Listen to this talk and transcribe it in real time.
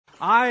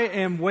I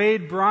am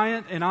Wade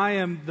Bryant, and I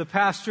am the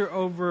pastor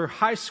over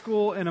high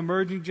school and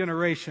emerging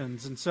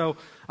generations. And so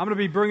I'm going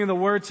to be bringing the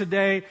word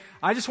today.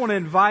 I just want to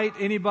invite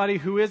anybody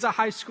who is a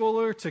high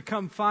schooler to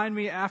come find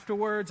me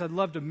afterwards. I'd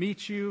love to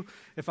meet you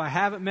if I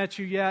haven't met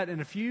you yet.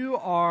 And if you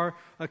are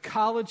a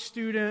college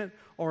student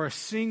or a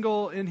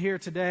single in here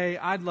today,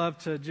 I'd love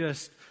to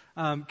just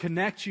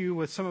connect you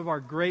with some of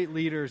our great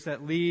leaders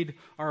that lead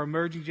our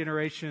emerging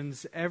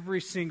generations every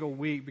single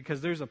week,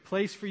 because there's a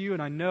place for you.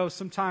 And I know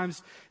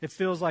sometimes it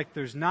feels like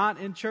there's not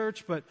in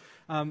church, but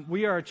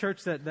we are a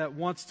church that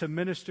wants to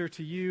minister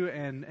to you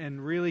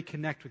and really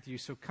connect with you.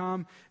 So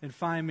come and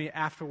find me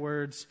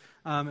afterwards,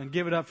 and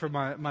give it up for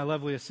my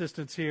lovely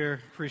assistants here.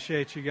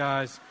 Appreciate you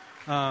guys.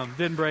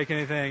 Didn't break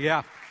anything.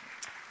 Yeah.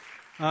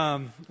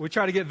 We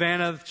tried to get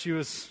Vanna. She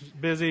was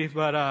busy,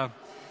 but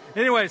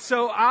anyway,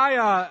 so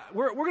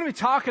we're going to be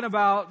talking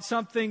about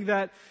something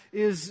that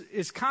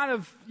is kind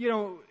of,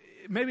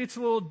 maybe it's a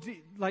little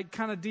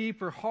kind of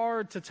deep or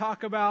hard to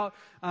talk about,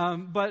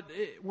 but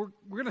we're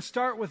going to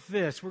start with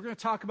this. We're going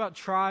to talk about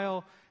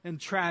trial and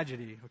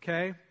tragedy,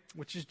 okay?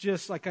 Which is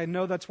just I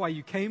know that's why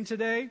you came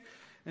today,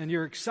 and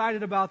you're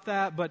excited about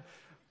that. But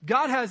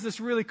God has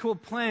this really cool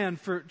plan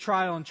for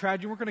trial and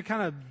tragedy. We're going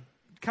to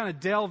kind of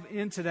delve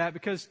into that,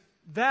 because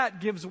that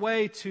gives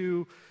way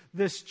to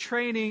this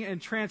training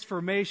and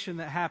transformation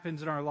that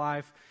happens in our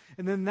life.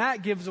 And then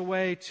that gives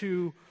away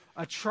to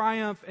a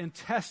triumph and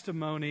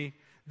testimony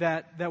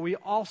that we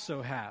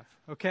also have,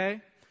 okay?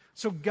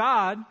 So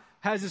God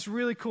has this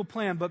really cool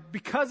plan, but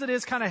because it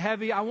is kind of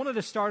heavy, I wanted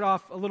to start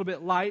off a little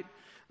bit light.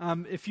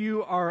 If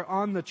you are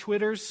on the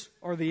Twitters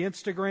or the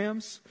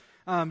Instagrams,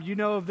 you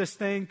know of this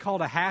thing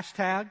called a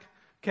hashtag,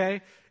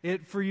 okay?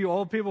 For you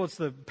old people, it's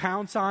the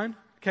 #,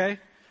 okay,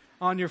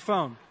 on your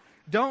phone.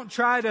 Don't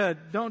try to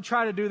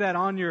do that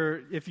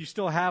if you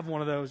still have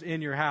one of those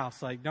in your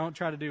house. Don't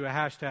try to do a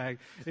hashtag.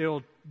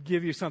 It'll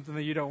give you something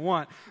that you don't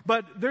want.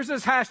 But there's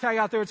this hashtag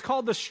out there. It's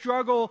called "The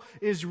Struggle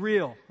is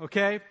Real,"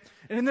 okay?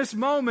 And in this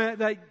moment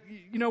that,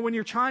 when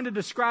you're trying to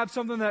describe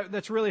something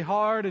that's really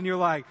hard, and you're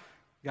like,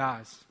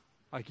 guys,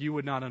 you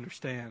would not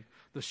understand.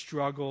 The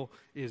struggle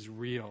is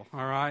real,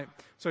 all right?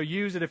 So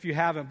use it if you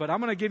haven't. But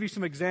I'm going to give you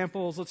some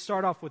examples. Let's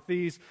start off with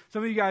these.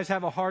 Some of you guys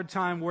have a hard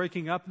time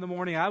waking up in the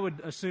morning. I would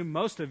assume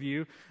most of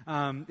you,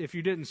 if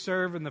you didn't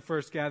serve in the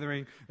first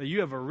gathering, that you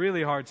have a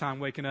really hard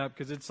time waking up,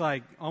 because it's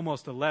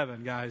almost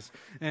 11, guys.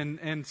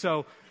 And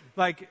so,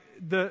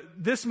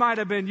 this might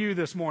have been you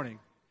this morning.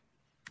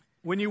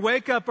 When you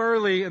wake up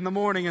early in the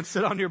morning and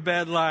sit on your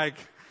bed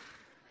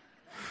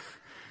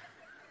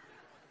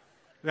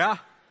yeah?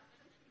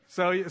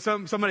 So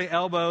somebody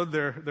elbowed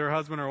their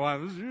husband or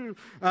wife.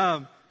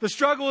 The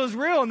struggle is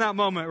real in that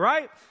moment,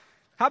 right?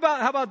 How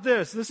about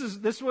this?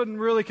 This wasn't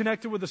really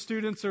connected with the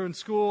students or in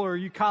school or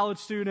you college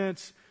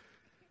students.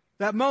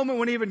 That moment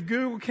when even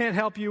Google can't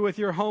help you with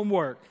your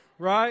homework,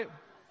 right?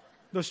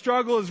 The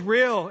struggle is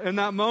real in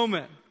that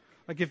moment.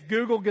 If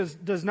Google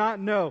does not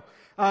know.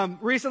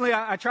 Recently,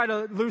 I tried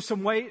to lose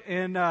some weight,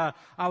 and I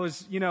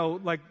was,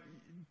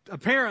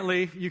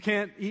 apparently you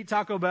can't eat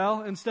Taco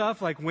Bell and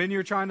stuff when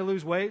you're trying to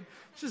lose weight.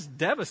 It's just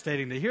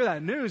devastating to hear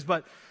that news.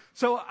 But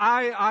so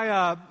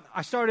I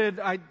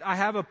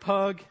have a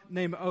pug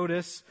named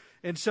Otis,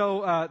 and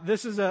so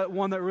this is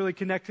one that really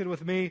connected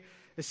with me.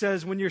 It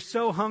says, when you're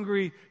so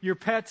hungry, your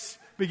pets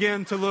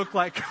begin to look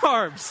like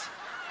carbs.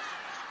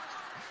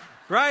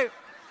 Right?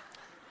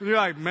 And you're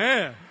like,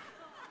 man,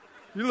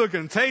 you're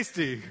looking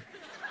tasty.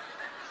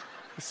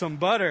 Some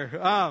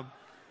butter.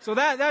 So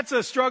that's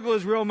a struggle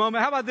is real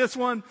moment. How about this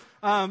one?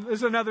 This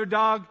is another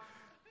dog.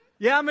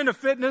 Yeah, I'm into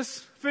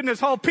fitness.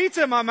 Fitness, whole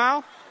pizza in my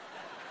mouth.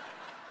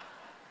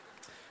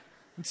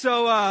 And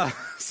so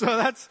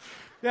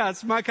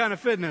it's my kind of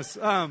fitness.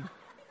 And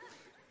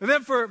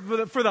then for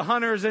the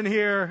hunters in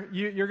here,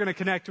 you're going to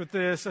connect with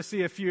this. I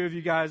see a few of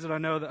you guys that I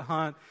know that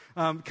hunt.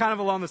 Kind of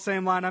along the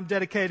same line, I'm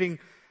dedicating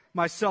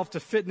myself to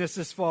fitness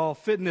this fall.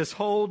 Fitness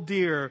whole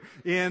deer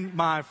in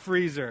my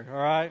freezer, all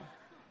right?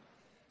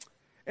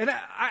 And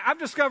I've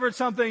discovered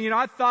something,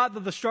 I thought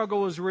that the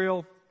struggle was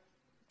real.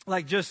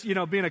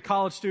 Being a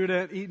college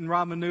student, eating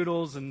ramen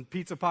noodles and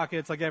pizza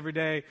pockets every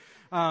day,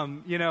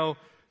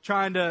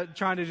 trying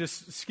to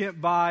just skip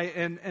by.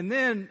 And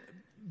then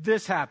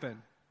this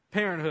happened,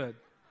 parenthood.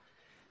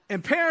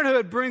 And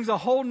parenthood brings a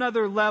whole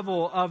nother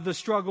level of the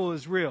struggle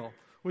is real.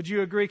 Would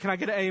you agree? Can I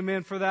get an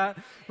amen for that?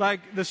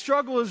 The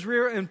struggle is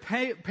real in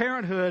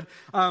parenthood.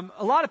 A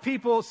lot of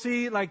people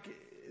see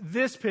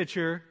this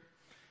picture,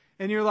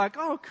 and you're like,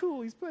 oh,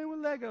 cool, he's playing with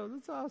Legos.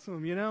 That's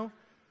awesome,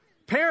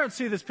 Parents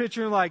see this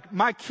picture and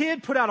my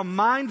kid put out a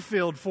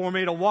minefield for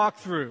me to walk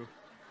through.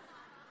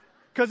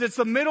 Because it's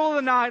the middle of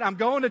the night, I'm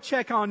going to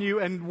check on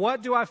you, and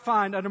what do I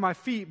find under my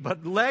feet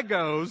but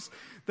Legos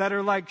that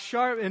are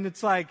sharp, and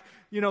it's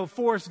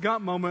Forrest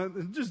Gump moment,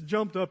 it just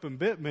jumped up and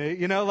bit me,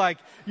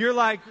 you're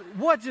like,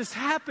 what just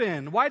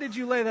happened? Why did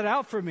you lay that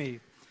out for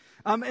me?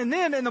 And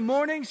then in the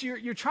mornings,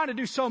 you're trying to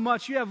do so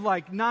much. You have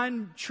like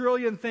 9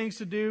 trillion things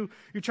to do.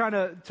 You're trying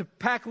to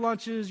pack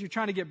lunches. You're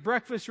trying to get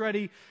breakfast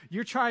ready.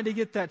 You're trying to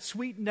get that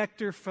sweet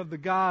nectar from the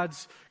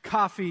gods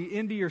coffee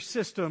into your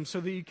system so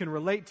that you can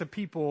relate to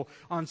people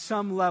on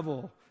some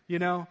level, you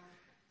know?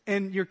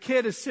 And your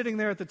kid is sitting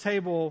there at the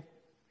table,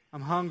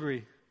 I'm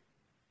hungry.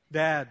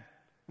 Dad,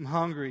 I'm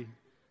hungry.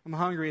 I'm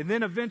hungry. And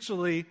then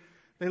eventually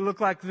they look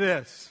like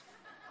this.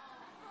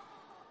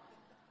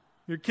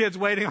 Your kid's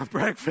waiting on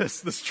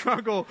breakfast. The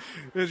struggle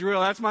is real.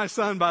 That's my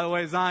son, by the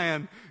way,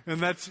 Zion. And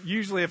that's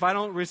usually if I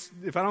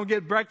don't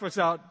get breakfast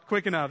out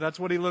quick enough, that's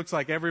what he looks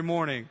like every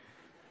morning,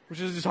 which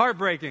is just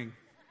heartbreaking.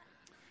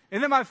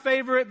 And then my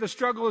favorite, the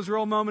struggle is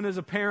real moment as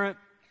a parent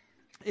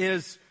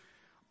is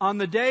on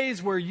the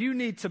days where you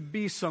need to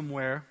be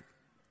somewhere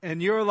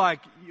and you're like,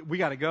 we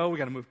got to go, we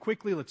got to move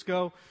quickly, let's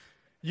go.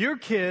 Your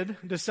kid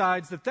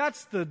decides that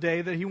that's the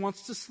day that he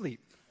wants to sleep.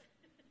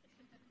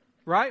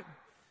 Right?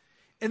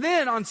 And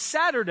then on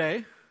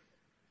Saturday,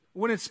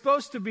 when it's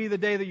supposed to be the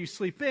day that you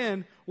sleep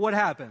in, what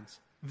happens?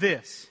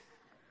 This.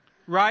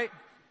 Right?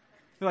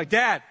 You're like,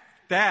 Dad,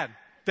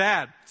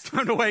 it's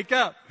time to wake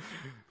up.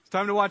 It's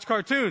time to watch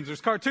cartoons.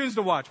 There's cartoons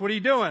to watch. What are you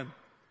doing?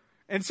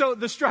 And so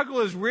the struggle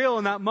is real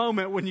in that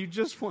moment when you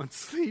just want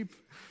sleep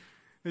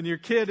and your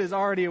kid is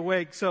already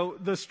awake. So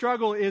the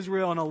struggle is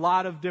real in a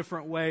lot of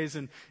different ways.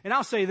 And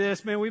I'll say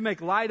this, man, we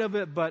make light of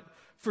it, but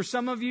for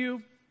some of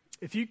you,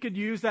 if you could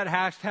use that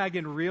hashtag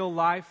in real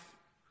life,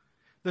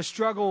 the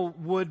struggle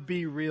would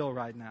be real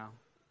right now.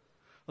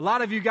 A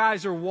lot of you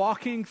guys are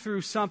walking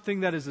through something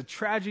that is a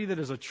tragedy, that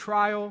is a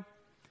trial.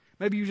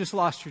 Maybe you just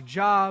lost your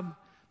job.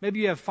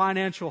 Maybe you have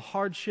financial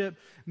hardship.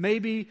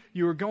 Maybe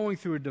you are going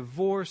through a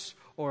divorce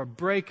or a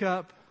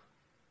breakup.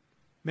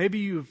 Maybe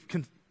you've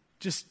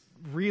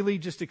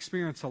just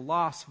experienced a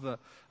loss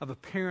of a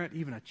parent,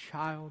 even a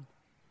child.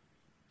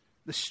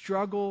 The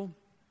struggle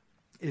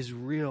is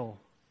real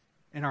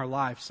in our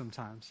lives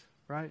sometimes,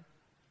 right?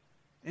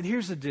 And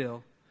here's the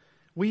deal.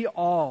 We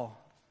all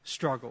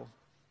struggle.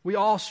 We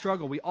all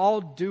struggle. We all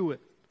do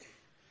it.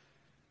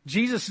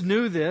 Jesus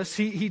knew this.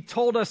 He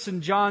told us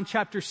in John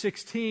chapter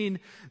 16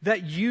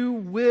 that you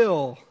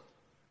will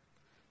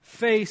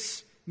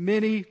face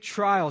many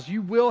trials.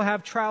 You will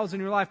have trials in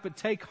your life, but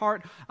take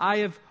heart, I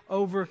have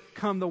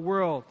overcome the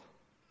world.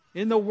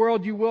 In the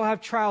world you will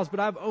have trials, but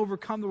I've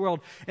overcome the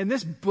world. And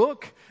this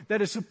book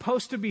that is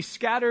supposed to be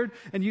scattered,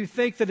 and you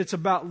think that it's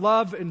about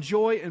love and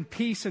joy and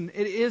peace, and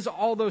it is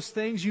all those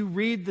things. You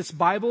read this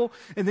Bible,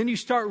 and then you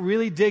start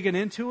really digging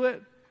into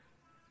it,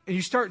 and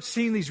you start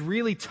seeing these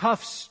really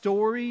tough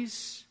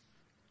stories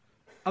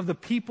of the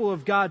people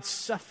of God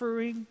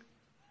suffering.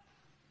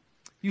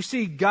 You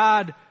see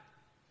God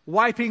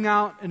wiping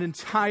out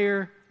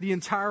the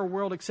entire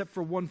world except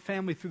for one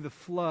family through the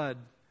flood.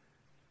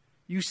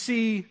 You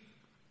see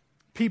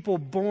people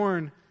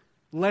born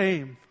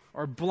lame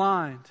or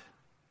blind.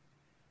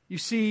 You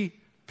see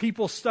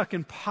people stuck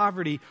in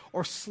poverty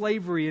or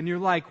slavery, and you're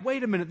like,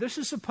 wait a minute, this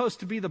is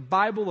supposed to be the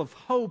Bible of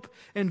hope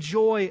and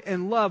joy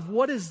and love.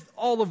 What is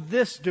all of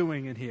this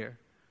doing in here?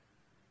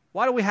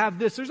 Why do we have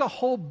this? There's a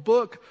whole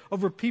book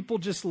over people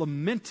just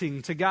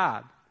lamenting to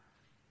God.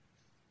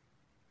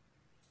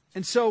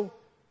 And so,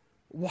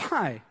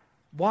 why?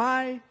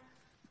 Why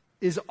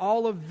is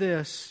all of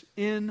this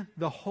in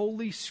the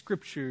Holy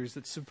Scriptures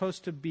that's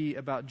supposed to be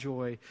about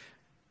joy?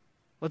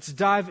 Let's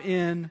dive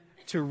in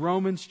to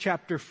Romans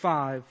chapter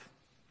 5.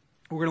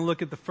 We're going to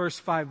look at the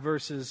first 5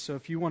 verses. So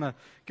if you want to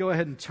go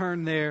ahead and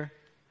turn there,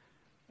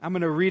 I'm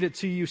going to read it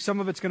to you. Some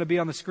of it's going to be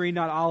on the screen,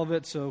 not all of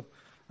it. So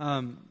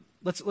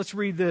let's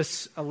read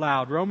this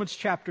aloud. Romans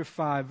chapter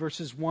 5,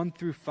 verses 1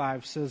 through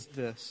 5 says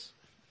this.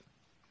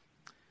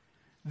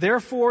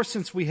 Therefore,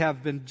 since we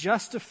have been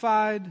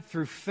justified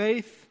through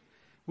faith,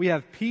 we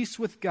have peace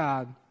with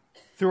God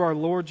through our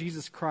Lord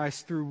Jesus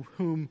Christ, through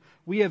whom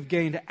we have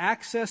gained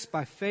access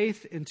by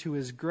faith into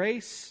His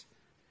grace,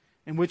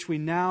 in which we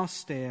now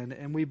stand,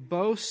 and we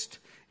boast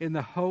in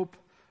the hope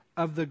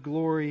of the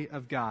glory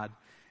of God.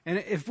 And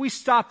if we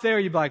stop there,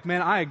 you'd be like,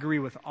 man, I agree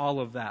with all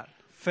of that.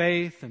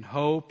 Faith and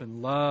hope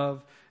and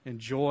love and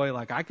joy.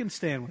 Like, I can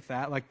stand with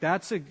that. Like,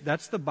 that's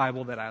the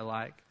Bible that I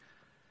like.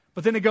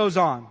 But then it goes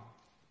on.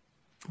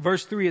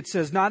 Verse 3, it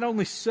says, not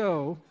only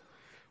so,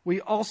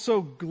 we also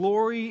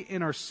glory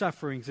in our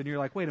sufferings. And you're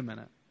like, wait a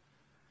minute.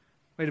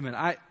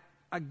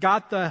 I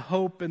got the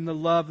hope and the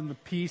love and the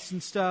peace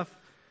and stuff,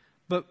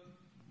 but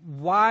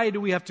why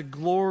do we have to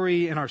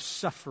glory in our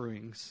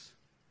sufferings?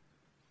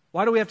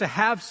 Why do we have to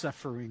have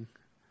suffering?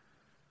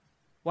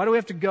 Why do we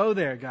have to go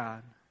there,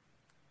 God?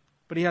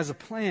 But He has a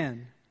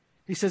plan.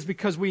 He says,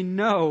 because we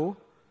know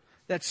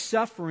that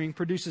suffering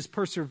produces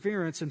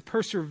perseverance, and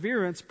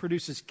perseverance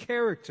produces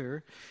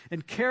character,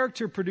 and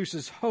character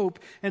produces hope,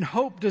 and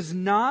hope does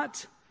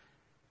not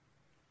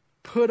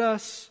put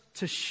us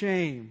to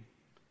shame,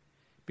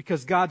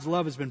 because God's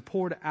love has been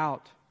poured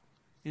out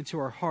into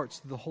our hearts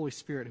through the Holy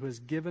Spirit who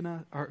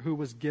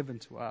was given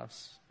to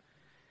us.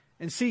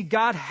 And see,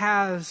 God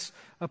has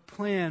a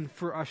plan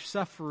for our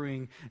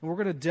suffering, and we're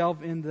going to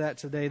delve into that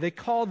today. They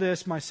call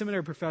this, my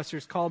seminary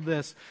professors called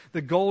this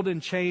the golden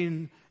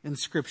chain in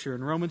Scripture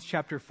in Romans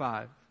chapter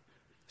 5. It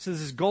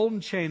says this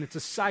golden chain, it's a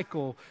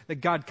cycle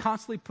that God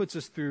constantly puts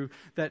us through,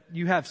 that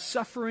you have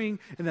suffering,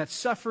 and that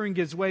suffering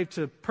gives way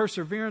to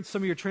perseverance.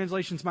 Some of your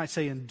translations might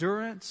say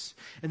endurance,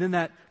 and then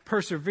that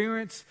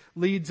perseverance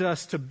leads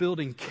us to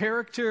building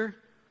character,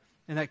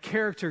 and that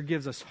character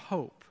gives us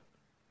hope.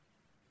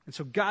 And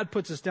so God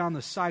puts us down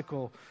the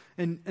cycle.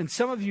 And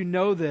some of you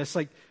know this,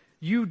 like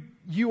you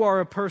are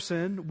a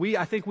person,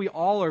 I think we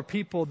all are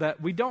people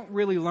that we don't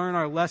really learn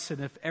our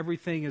lesson if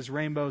everything is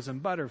rainbows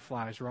and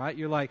butterflies, right?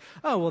 You're like,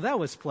 oh, well, that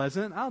was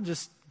pleasant. I'll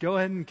just go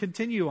ahead and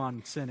continue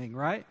on sinning,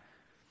 right?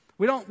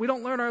 We don't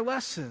learn our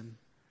lesson.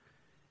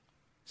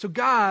 So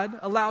God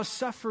allows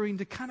suffering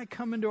to kind of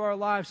come into our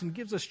lives and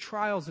gives us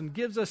trials and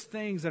gives us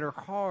things that are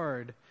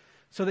hard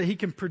so that He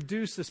can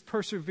produce this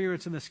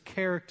perseverance and this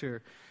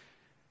character.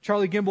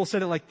 Charlie Gimbel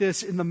said it like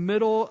this: in the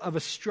middle of a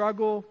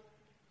struggle,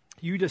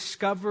 you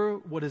discover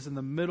what is in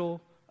the middle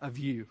of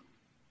you. Isn't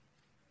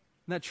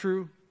that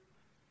true?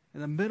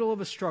 In the middle of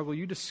a struggle,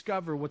 you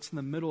discover what's in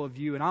the middle of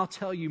you. And I'll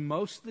tell you,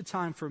 most of the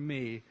time for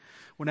me,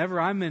 when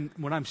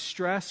I'm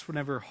stressed,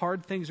 whenever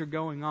hard things are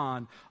going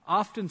on,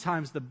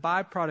 oftentimes the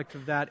byproduct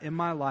of that in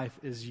my life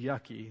is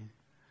yucky.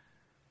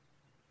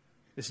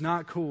 It's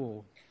not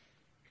cool.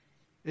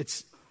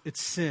 It's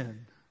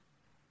sin.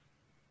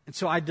 And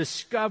so I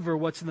discover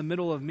what's in the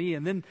middle of me,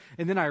 and then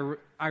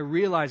I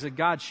realize that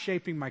God's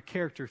shaping my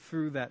character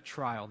through that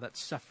trial, that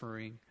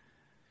suffering.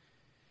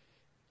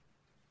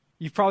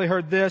 You've probably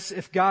heard this: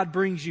 if God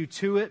brings you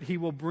to it, He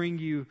will bring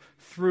you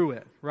through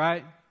it,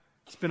 right?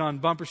 It's been on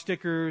bumper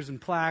stickers and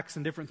plaques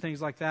and different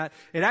things like that.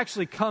 It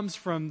actually comes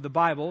from the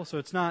Bible, so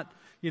it's not,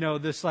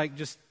 this like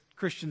just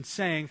Christian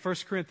saying. 1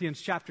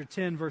 Corinthians chapter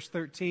 10, verse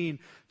 13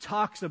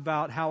 talks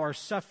about how our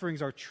sufferings,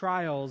 our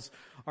trials,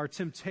 our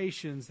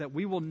temptations, that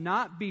we will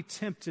not be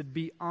tempted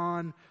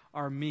beyond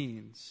our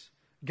means.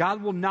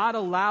 God will not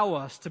allow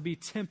us to be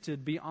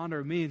tempted beyond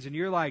our means. And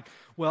you're like,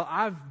 well,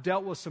 I've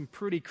dealt with some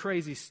pretty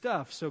crazy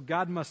stuff, so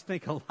God must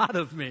think a lot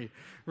of me,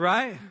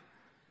 right?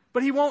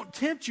 But He won't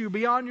tempt you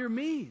beyond your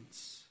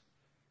means.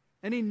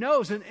 And He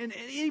knows. And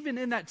even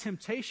in that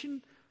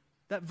temptation,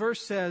 that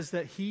verse says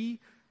that He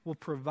will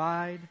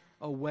provide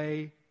a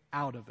way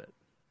out of it.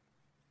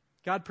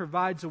 God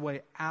provides a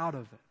way out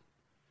of it.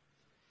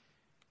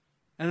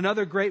 And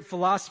another great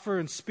philosopher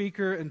and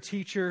speaker and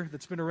teacher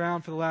that's been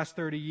around for the last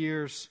 30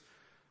 years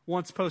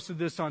once posted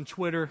this on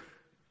Twitter: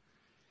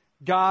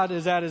 God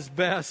is at His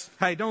best.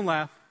 Hey, don't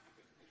laugh.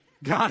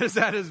 God is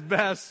at His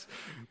best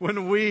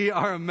when we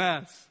are a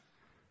mess.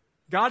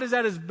 God is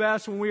at His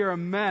best when we are a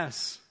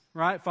mess,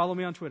 right? Follow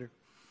me on Twitter.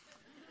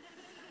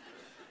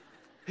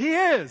 He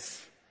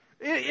is.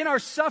 In our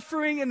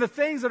suffering, in the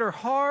things that are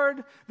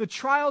hard, the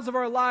trials of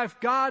our life,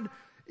 God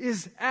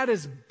is at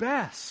His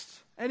best.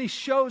 And He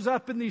shows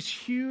up in these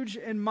huge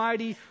and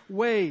mighty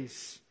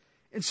ways.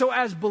 And so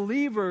as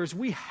believers,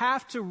 we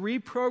have to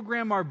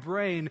reprogram our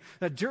brain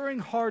that during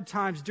hard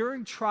times,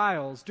 during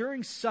trials,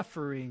 during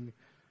suffering,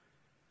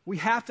 we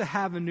have to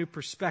have a new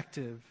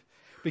perspective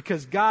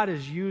because God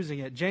is using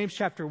it. James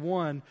chapter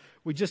 1,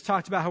 we just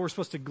talked about how we're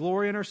supposed to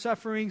glory in our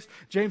sufferings.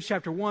 James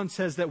chapter 1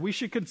 says that we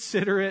should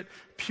consider it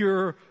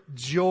pure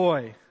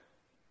joy.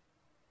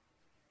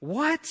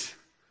 What?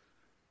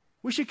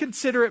 We should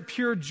consider it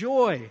pure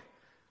joy.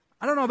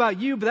 I don't know about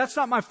you, but that's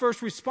not my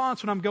first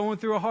response when I'm going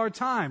through a hard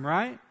time,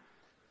 right?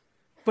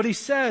 But he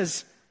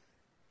says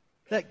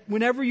that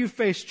whenever you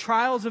face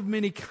trials of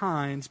many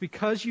kinds,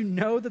 because you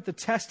know that the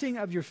testing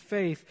of your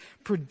faith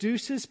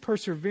produces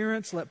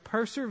perseverance, let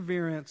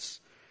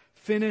perseverance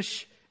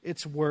finish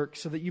its work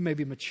so that you may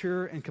be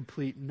mature and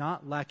complete,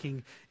 not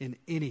lacking in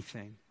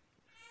anything.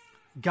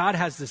 God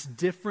has this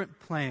different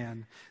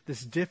plan,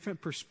 this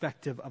different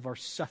perspective of our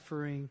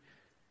suffering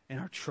and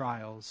our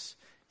trials.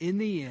 In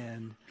the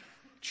end,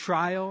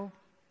 trial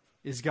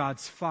is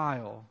God's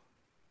file,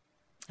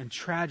 and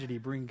tragedy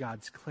brings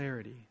God's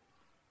clarity.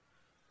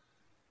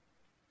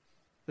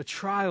 The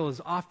trial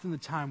is often the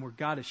time where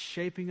God is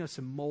shaping us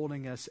and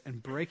molding us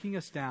and breaking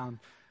us down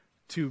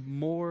to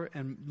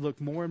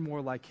look more and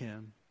more like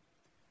Him.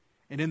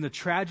 And in the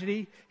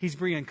tragedy, He's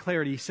bringing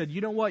clarity. He said, you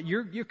know what?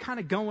 You're kind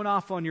of going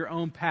off on your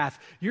own path.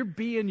 You're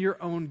being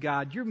your own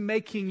God. You're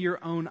making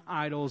your own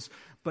idols.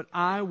 But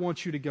I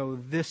want you to go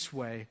this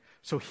way.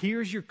 So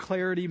here's your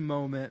clarity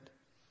moment.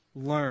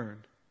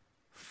 Learn.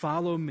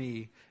 Follow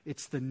me.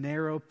 It's the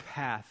narrow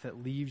path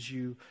that leads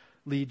you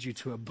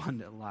to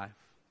abundant life.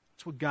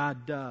 It's what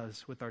God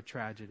does with our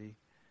tragedy.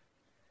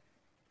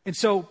 And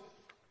so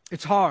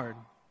it's hard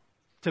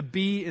to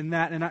be in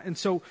that. And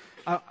so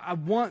I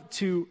want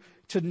to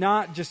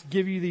not just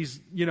give you these,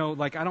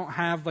 like I don't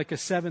have like a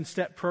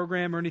 7-step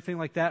program or anything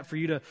like that for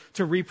you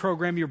to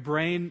reprogram your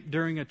brain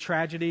during a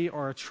tragedy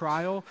or a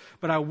trial.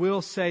 But I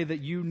will say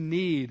that you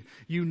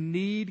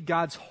need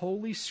God's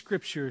holy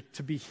scripture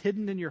to be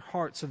hidden in your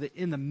heart so that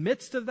in the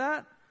midst of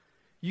that,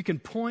 you can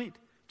point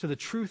to the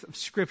truth of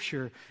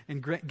Scripture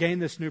and gain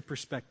this new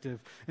perspective.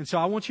 And so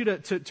I want you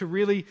to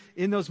really,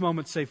 in those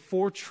moments, say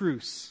 4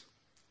 truths.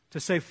 To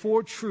say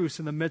 4 truths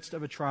in the midst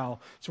of a trial.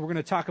 So we're going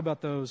to talk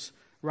about those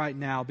right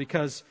now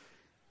because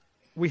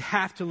we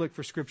have to look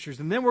for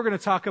Scriptures. And then we're going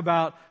to talk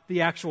about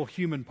the actual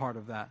human part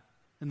of that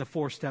and the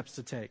 4 steps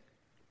to take.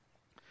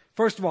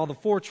 First of all, the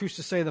 4 truths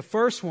to say. The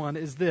first one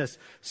is this.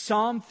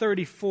 Psalm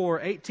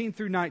 34, 18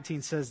 through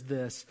 19 says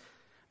this.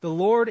 The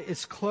Lord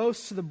is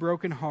close to the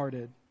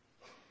brokenhearted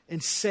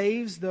and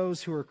saves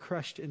those who are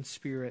crushed in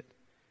spirit.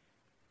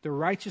 The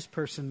righteous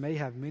person may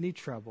have many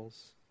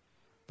troubles,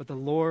 but the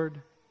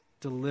Lord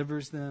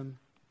delivers them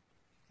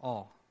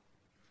all.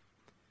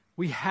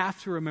 We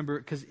have to remember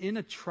it because in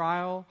a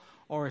trial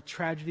or a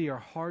tragedy or a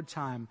hard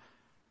time,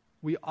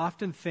 we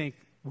often think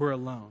we're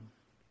alone,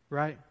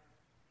 right?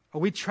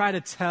 Or we try to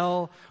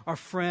tell our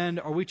friend,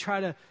 or we try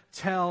to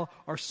tell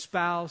our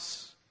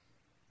spouse,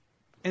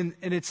 and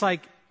it's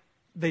like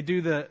they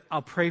do the,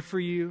 I'll pray for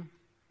you,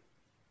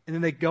 and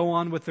then they go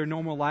on with their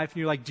normal life, and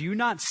you're like, do you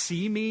not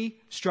see me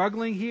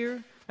struggling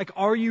here? Like,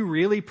 are you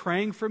really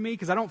praying for me?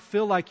 Because I don't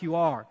feel like you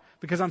are,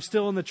 because I'm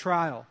still in the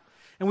trial.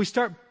 And we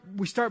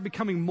start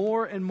becoming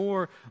more and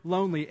more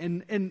lonely.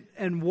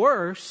 And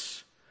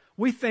worse,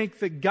 we think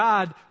that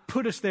God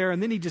put us there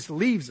and then He just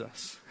leaves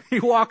us. He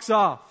walks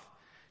off.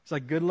 It's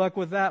like, good luck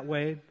with that,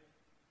 Wade.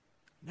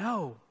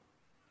 No.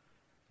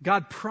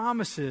 God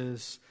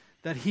promises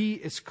that He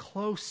is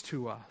close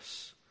to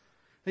us,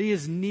 that He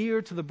is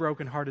near to the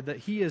brokenhearted, that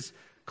He is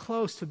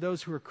close to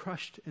those who are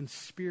crushed in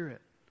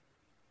spirit.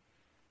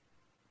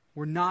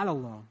 We're not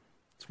alone.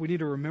 So we need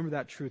to remember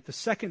that truth. The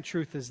second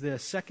truth is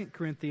this. 2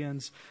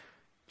 Corinthians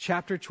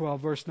chapter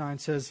 12, verse 9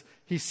 says,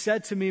 He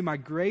said to me, my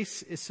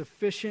grace is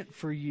sufficient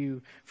for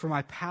you, for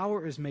my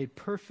power is made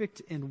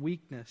perfect in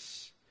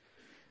weakness.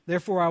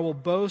 Therefore I will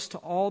boast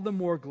all the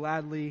more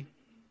gladly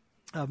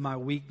of my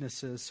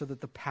weaknesses, so that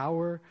the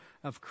power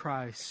of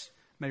Christ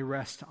may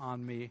rest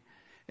on me.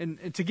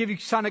 And to give you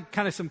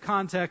kind of some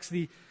context,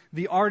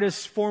 the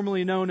artist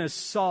formerly known as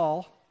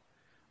Saul,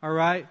 all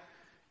right,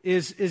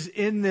 is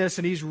in this,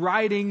 and he's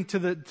writing to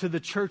the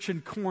church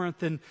in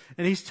Corinth, and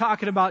he's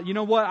talking about, you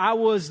know what, I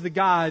was the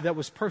guy that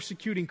was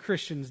persecuting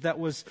Christians, that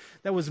was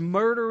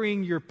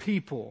murdering your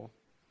people,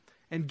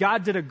 and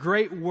God did a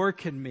great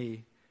work in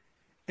me.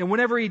 And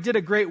whenever He did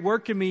a great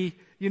work in me,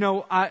 you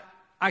know,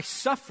 I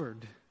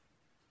suffered.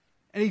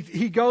 And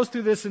he goes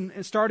through this,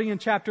 and starting in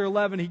chapter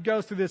 11, he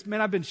goes through this. Man,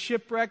 I've been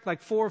shipwrecked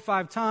like 4 or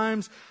 5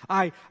 times.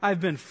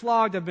 I've been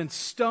flogged. I've been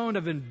stoned.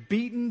 I've been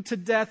beaten to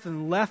death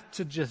and left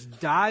to just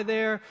die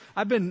there.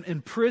 I've been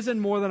in prison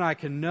more than I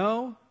can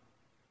know.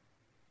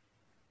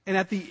 And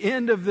at the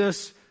end of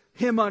this,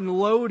 him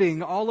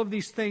unloading all of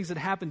these things that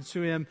happened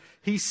to him,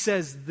 he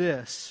says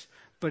this,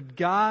 but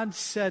God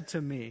said to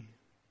me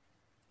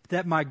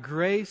that my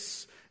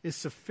grace is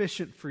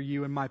sufficient for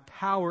you, and my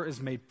power is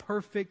made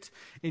perfect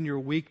in your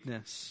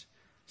weakness.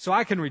 So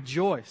I can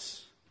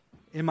rejoice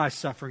in my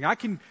suffering. I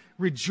can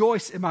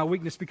rejoice in my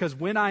weakness, because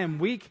when I am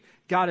weak,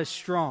 God is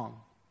strong.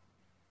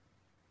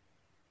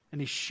 And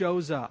He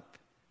shows up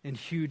in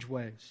huge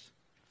ways.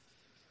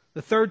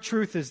 The third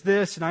truth is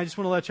this, and I just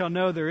want to let y'all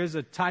know there is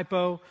a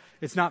typo.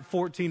 It's not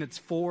 14, it's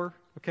 4.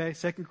 Okay,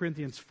 2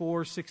 Corinthians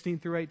 4, 16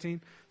 through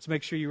 18. So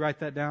make sure you write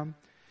that down,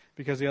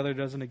 because the other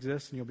doesn't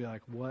exist, and you'll be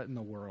like, what in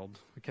the world?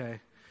 Okay.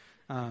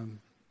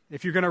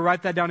 If you're going to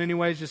write that down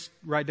anyways, just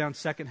write down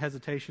 2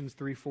 Hesitations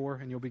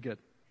 3:4, and you'll be good.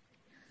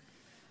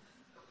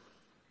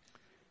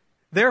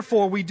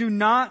 Therefore, we do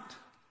not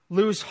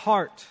lose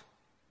heart.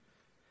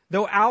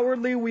 Though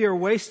outwardly we are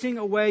wasting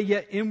away,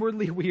 yet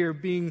inwardly we are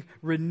being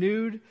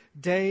renewed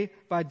day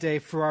by day,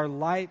 for our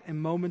light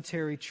and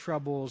momentary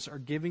troubles are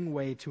giving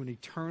way to an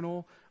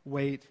eternal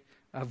weight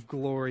of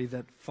glory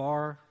that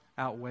far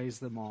outweighs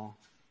them all.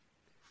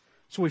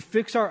 So we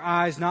fix our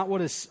eyes not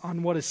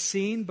on what is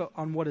seen, but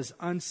on what is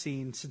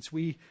unseen, since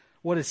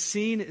what is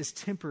seen is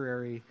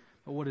temporary,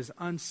 but what is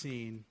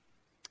unseen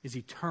is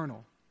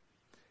eternal.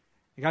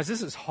 And guys,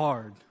 this is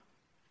hard.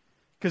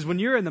 Because when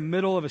you're in the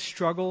middle of a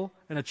struggle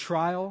and a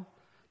trial,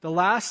 the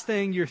last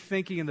thing you're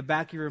thinking in the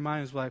back of your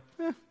mind is like,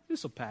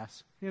 this will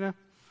pass, you know?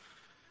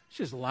 It's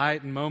just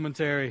light and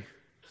momentary.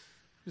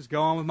 Just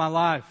go on with my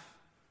life.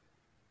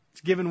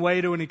 It's giving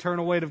way to an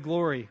eternal weight of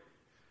glory.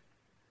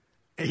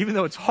 And even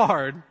though it's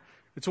hard,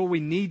 it's what we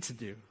need to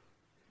do.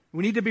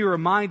 We need to be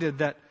reminded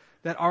that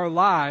our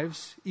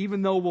lives,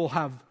 even though we'll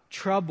have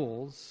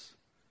troubles,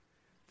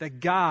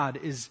 that God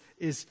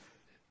is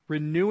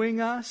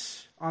renewing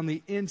us on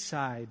the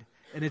inside,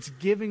 and it's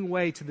giving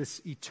way to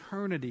this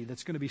eternity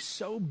that's going to be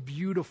so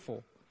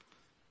beautiful.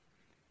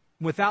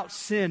 Without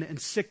sin and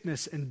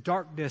sickness and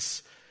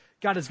darkness,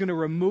 God is going to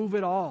remove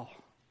it all.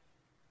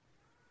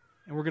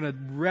 And we're going to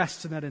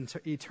rest in that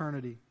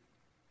eternity.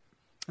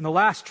 And the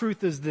last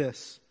truth is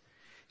this.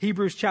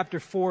 Hebrews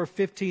chapter 4,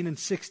 15 and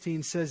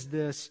 16 says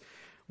this,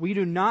 we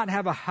do not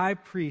have a high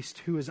priest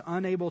who is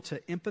unable to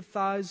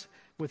empathize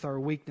with our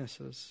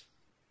weaknesses.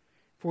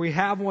 For we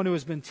have one who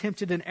has been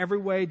tempted in every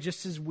way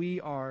just as we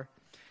are,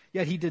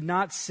 yet he did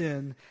not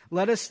sin.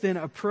 Let us then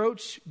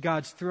approach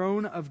God's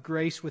throne of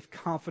grace with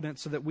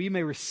confidence so that we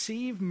may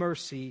receive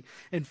mercy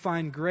and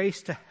find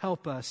grace to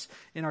help us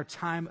in our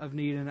time of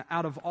need. And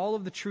out of all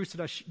of the truths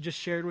that I just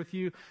shared with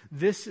you,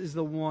 this is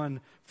the one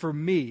for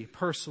me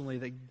personally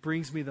that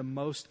brings me the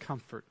most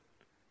comfort.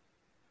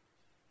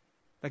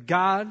 That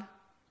God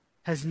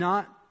has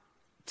not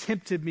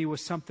tempted me with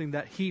something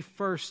that he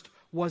first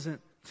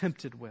wasn't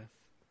tempted with.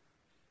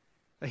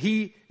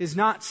 He is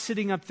not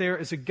sitting up there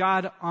as a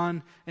God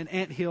on an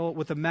anthill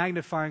with a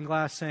magnifying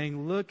glass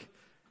saying, look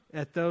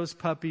at those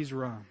puppies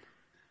run.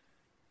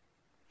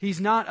 He's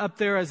not up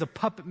there as a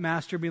puppet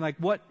master being like,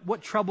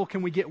 what trouble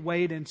can we get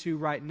Wade into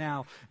right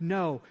now?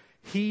 No,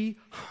 he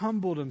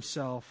humbled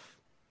himself,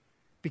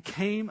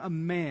 became a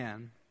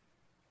man,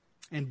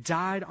 and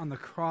died on the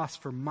cross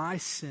for my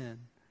sin.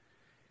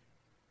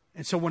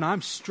 And so when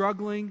I'm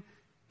struggling,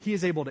 he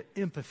is able to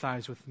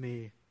empathize with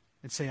me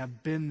and say,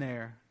 I've been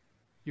there.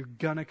 You're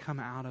going to come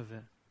out of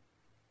it.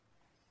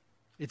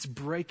 It's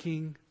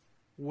breaking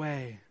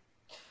way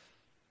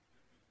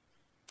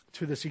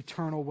to this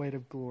eternal weight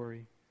of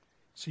glory.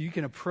 So you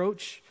can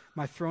approach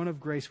my throne of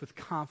grace with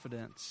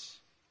confidence.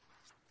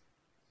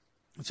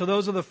 And so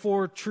those are the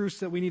 4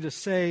 truths that we need to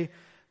say.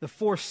 The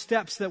 4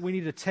 steps that we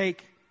need to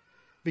take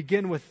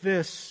begin with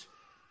this,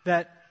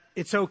 that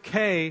it's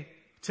okay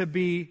to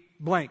be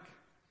blank.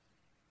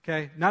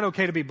 Okay? Not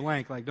okay to be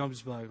blank. Like, don't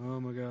just be like, oh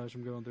my gosh,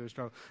 I'm going through a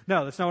struggle.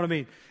 No, that's not what I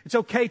mean. It's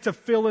okay to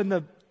fill in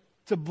the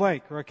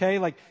blank, okay?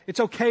 Like, it's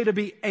okay to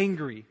be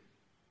angry.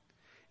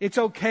 It's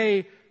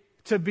okay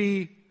to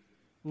be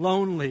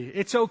lonely.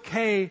 It's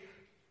okay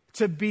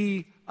to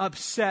be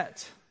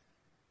upset.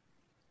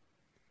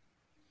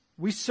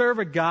 We serve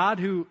a God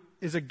who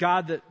is a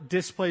God that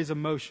displays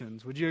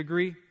emotions. Would you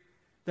agree?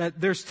 That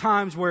there's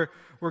times where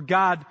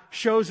God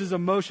shows his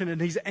emotion and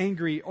he's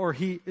angry, or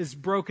he is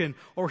broken,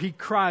 or he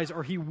cries,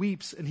 or he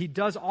weeps, and he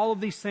does all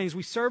of these things.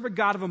 We serve a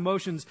God of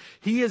emotions.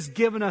 He has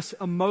given us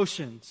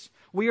emotions.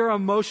 We are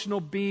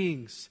emotional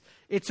beings.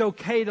 It's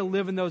okay to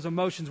live in those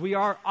emotions. We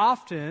are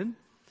often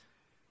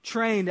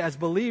trained as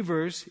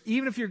believers,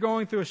 even if you're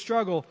going through a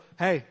struggle,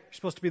 hey, you're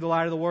supposed to be the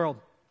light of the world.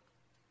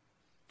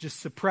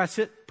 Just suppress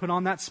it, put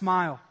on that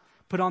smile,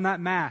 put on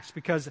that mask,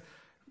 because,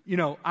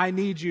 I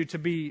need you to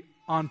be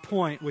on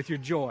point with your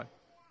joy,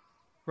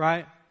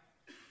 right?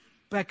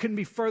 But that couldn't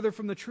be further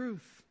from the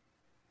truth.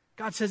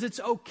 God says it's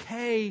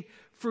okay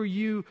for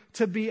you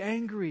to be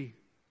angry.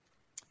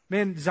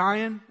 Man,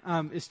 Zion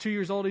is 2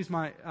 years old. He's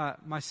my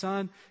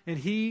son, and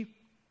he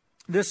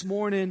this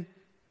morning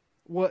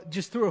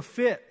just threw a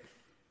fit.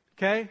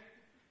 Okay,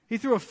 he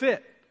threw a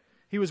fit.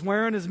 He was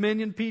wearing his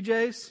Minion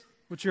PJs,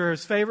 which are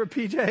his favorite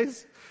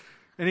PJs,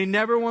 and he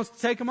never wants to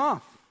take them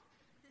off.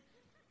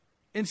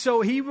 And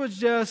so he was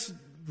just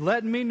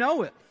letting me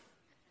know it.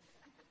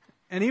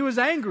 And he was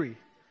angry.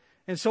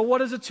 And so what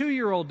does a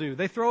 2-year-old do?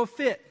 They throw a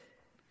fit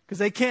because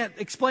they can't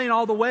explain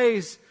all the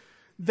ways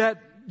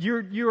that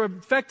you're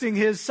affecting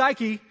his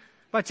psyche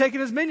by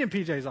taking his Minion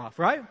PJs off,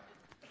 right?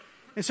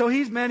 And so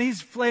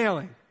he's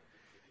flailing.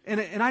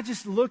 And I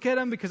just look at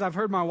him because I've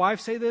heard my wife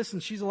say this,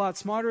 and she's a lot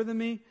smarter than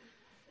me.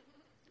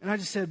 And I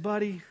just said,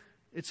 buddy,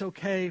 it's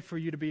okay for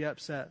you to be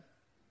upset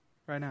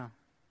right now.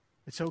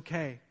 It's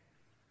okay.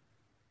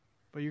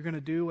 But you're going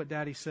to do what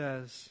Daddy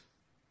says.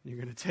 You're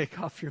going to take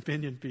off your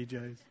Minion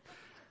PJs.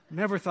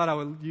 Never thought I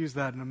would use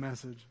that in a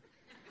message.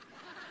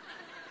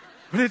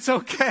 But it's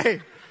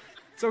okay.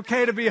 It's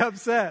okay to be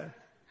upset.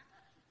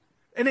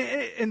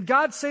 And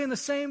God's saying the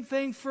same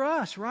thing for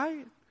us,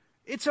 right?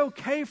 It's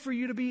okay for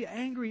you to be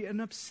angry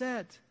and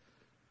upset.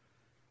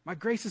 My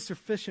grace is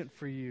sufficient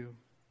for you.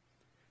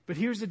 But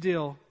here's the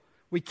deal.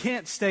 We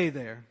can't stay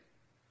there.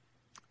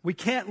 We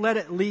can't let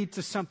it lead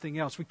to something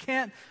else. We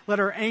can't let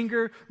our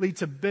anger lead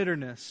to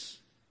bitterness.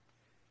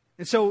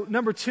 And so,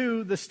 number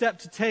 2, the step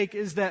to take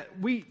is that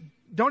we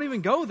don't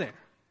even go there.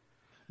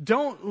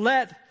 Don't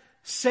let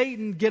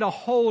Satan get a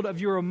hold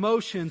of your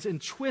emotions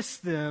and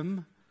twist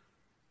them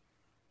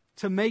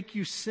to make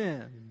you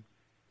sin.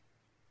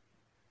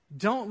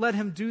 Don't let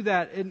him do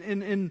that.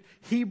 In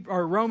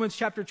Romans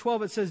chapter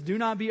 12, it says, do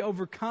not be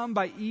overcome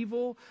by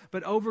evil,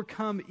 but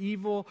overcome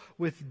evil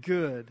with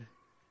good.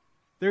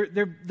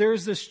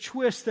 There's this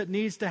twist that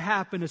needs to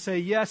happen to say,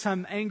 yes,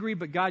 I'm angry,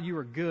 but God, you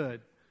are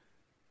good.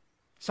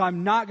 So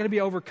I'm not going to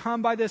be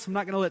overcome by this. I'm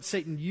not going to let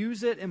Satan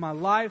use it in my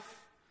life.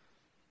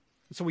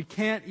 So we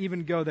can't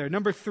even go there.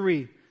 Number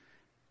 3,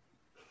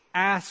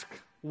 ask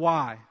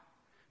why.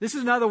 This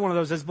is another one of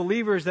those as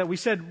believers that we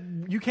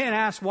said you can't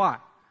ask why.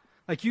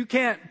 Like you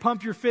can't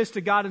pump your fist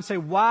to God and say,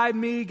 why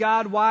me,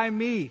 God, why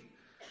me?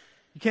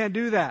 You can't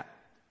do that.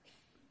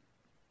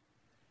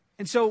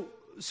 And so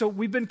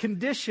we've been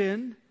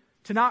conditioned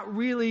to not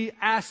really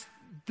ask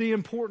the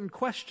important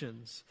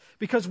questions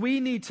because we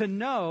need to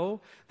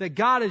know that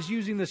God is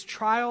using this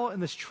trial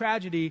and this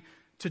tragedy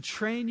to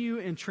train you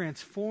and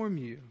transform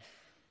you.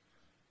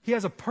 He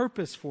has a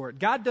purpose for it.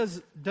 God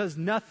does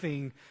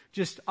nothing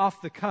just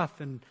off the cuff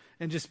and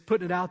just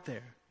putting it out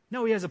there.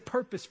 No, he has a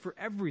purpose for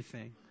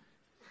everything.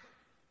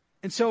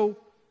 And so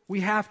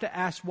we have to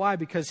ask why,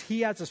 because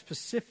he has a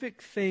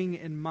specific thing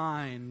in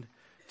mind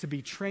to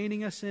be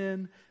training us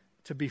in,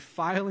 to be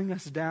filing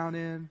us down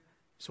in,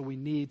 so we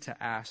need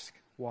to ask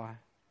why.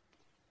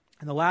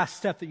 And the last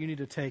step that you need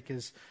to take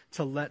is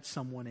to let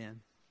someone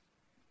in.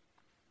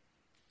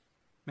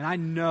 And I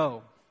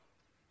know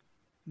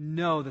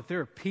that there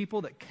are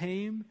people that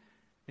came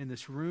in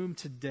this room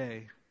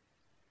today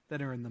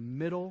that are in the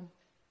middle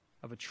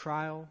of a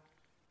trial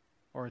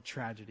or a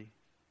tragedy.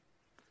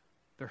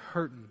 They're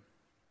hurting.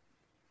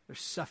 They're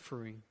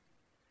suffering.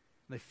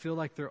 They feel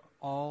like they're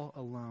all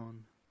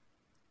alone.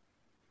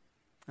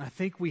 And I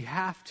think we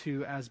have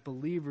to, as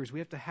believers, we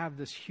have to have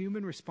this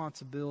human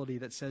responsibility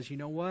that says, you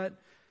know what?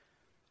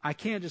 I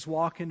can't just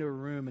walk into a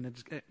room and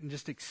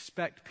just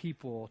expect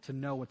people to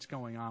know what's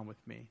going on with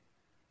me.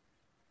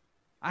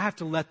 I have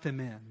to let them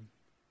in.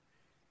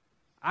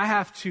 I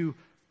have to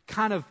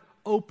kind of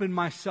open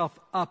myself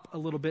up a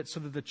little bit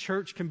so that the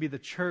church can be the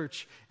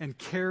church and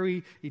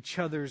carry each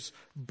other's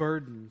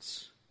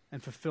burdens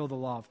and fulfill the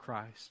law of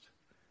Christ.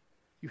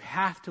 You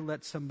have to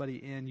let somebody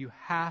in. You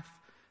have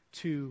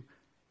to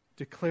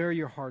declare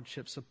your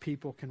hardship so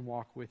people can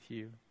walk with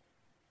you.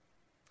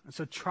 And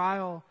so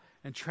trial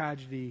and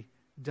tragedy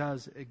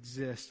does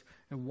exist.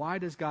 And why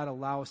does God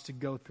allow us to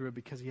go through it?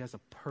 Because he has a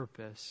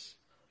purpose.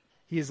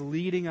 He is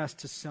leading us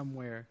to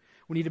somewhere.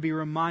 We need to be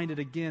reminded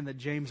again that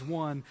James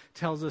 1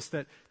 tells us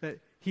that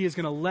he is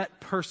going to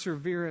let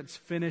perseverance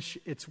finish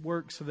its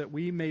work so that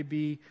we may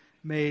be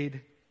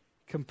made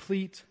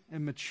complete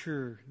and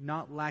mature,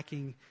 not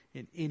lacking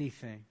in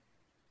anything.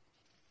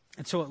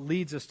 And so it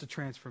leads us to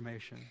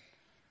transformation.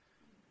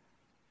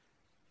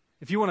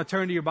 If you want to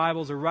turn to your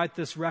Bibles or write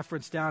this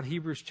reference down,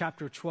 Hebrews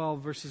chapter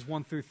 12, verses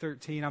 1 through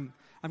 13. I'm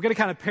going to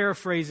kind of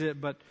paraphrase it,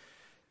 but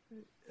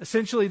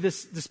essentially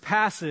this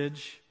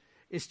passage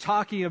is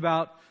talking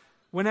about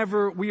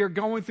whenever we are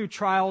going through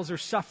trials or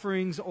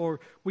sufferings, or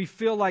we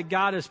feel like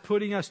God is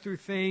putting us through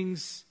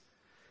things,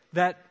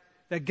 that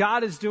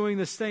God is doing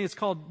this thing. It's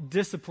called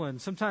discipline.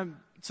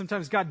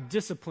 Sometimes God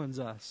disciplines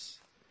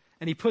us,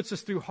 and he puts us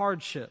through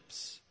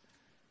hardships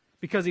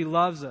because he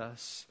loves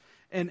us.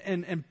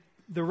 And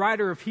the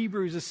writer of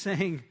Hebrews is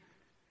saying,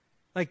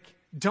 like,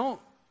 don't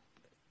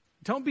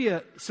be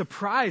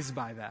surprised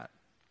by that.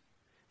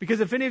 Because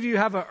if any of you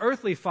have an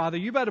earthly father,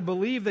 you better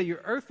believe that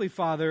your earthly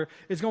father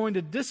is going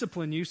to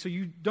discipline you so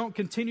you don't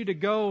continue to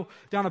go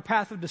down a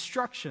path of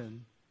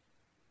destruction.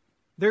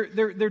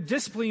 They're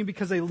disciplining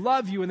because they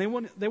love you and they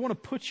want to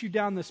put you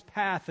down this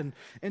path.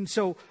 And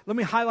so let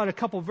me highlight a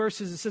couple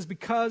verses. It says,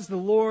 because the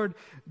Lord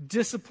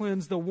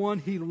disciplines the one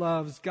he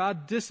loves,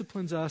 God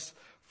disciplines us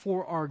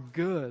for our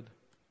good,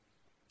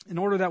 in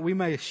order that we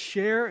may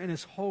share in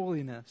his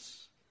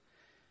holiness.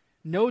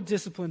 No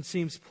discipline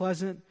seems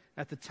pleasant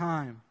at the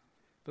time,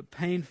 but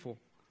painful.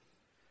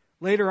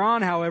 Later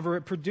on, however,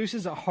 it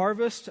produces a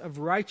harvest of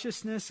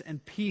righteousness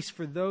and peace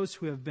for those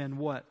who have been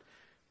what?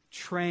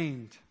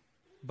 Trained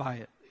by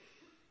it.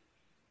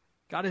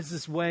 God has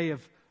this way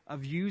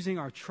of using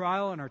our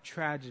trial and our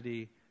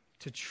tragedy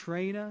to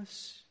train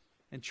us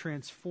and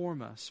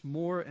transform us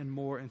more and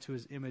more into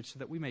his image so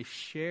that we may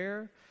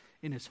share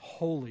in his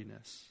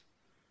holiness.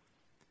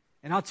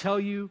 And I'll tell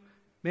you,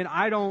 man,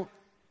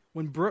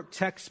 when Brooke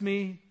texts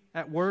me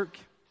at work,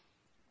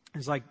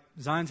 it's like,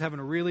 Zion's having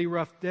a really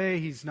rough day.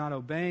 He's not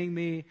obeying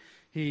me.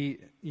 He,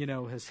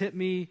 has hit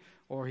me,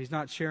 or he's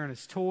not sharing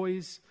his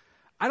toys.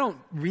 I don't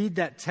read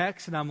that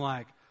text and I'm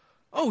like,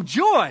 oh,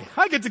 joy,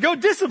 I get to go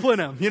discipline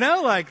him,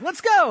 let's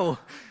go.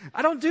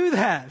 I don't do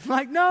that.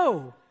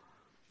 No,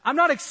 I'm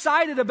not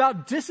excited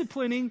about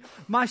disciplining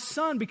my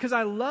son because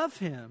I love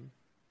him.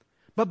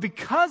 But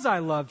because I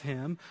love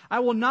him, I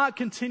will not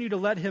continue to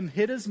let him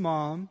hit his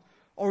mom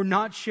or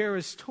not share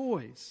his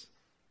toys.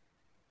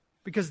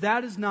 Because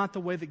that is not the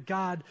way that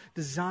God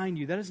designed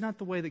you. That is not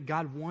the way that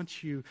God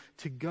wants you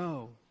to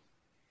go.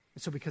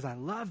 And so because I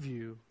love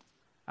you,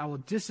 I will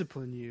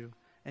discipline you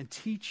and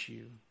teach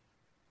you.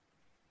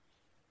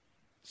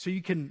 So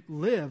you can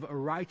live a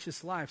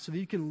righteous life. So that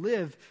you can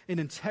live in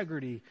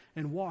integrity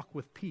and walk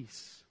with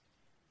peace.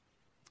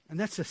 And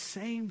that's the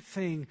same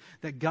thing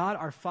that God,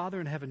 our Father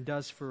in heaven,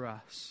 does for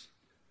us.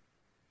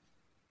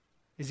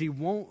 Is he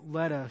won't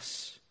let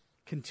us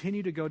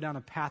continue to go down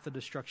a path of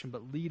destruction,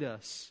 but lead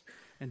us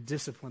and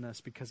discipline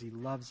us because he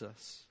loves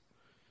us.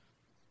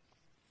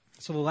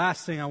 So the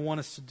last thing I want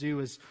us to do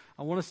is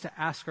I want us to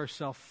ask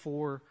ourselves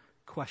 4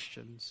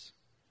 questions.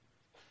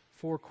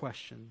 4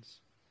 questions.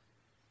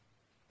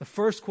 The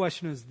first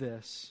question is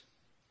this.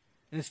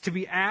 And it's to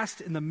be asked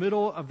in the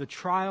middle of the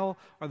trial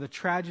or the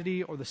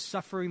tragedy or the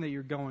suffering that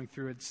you're going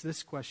through. It's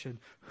this question: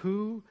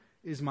 who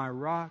is my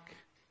rock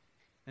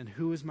and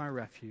who is my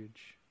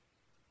refuge?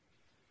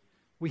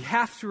 We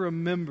have to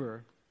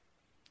remember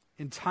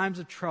in times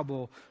of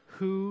trouble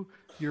who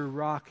your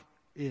rock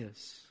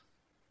is.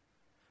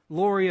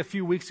 Lori, a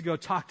few weeks ago,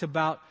 talked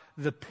about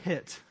the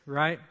pit,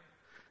 right?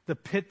 The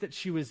pit that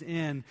she was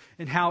in,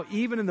 and how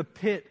even in the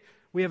pit,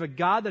 we have a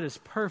God that is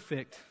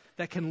perfect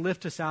that can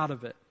lift us out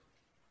of it.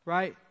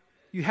 Right?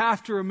 you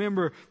have to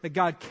remember that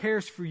God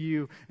cares for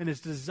you, and his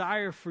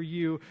desire for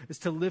you is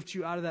to lift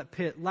you out of that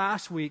pit.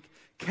 Last week,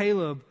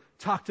 Caleb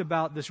talked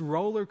about this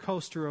roller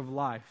coaster of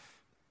life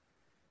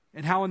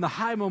and how in the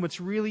high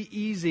moments really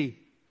easy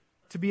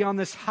to be on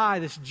this high,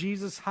 this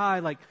Jesus high,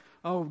 like,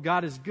 oh,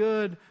 God is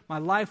good, my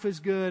life is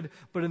good.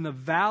 But in the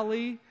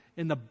valley,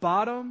 in the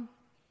bottom,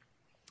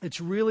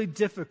 it's really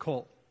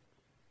difficult.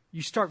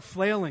 You start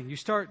flailing. You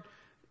start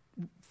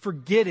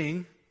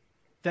forgetting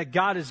that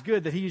God is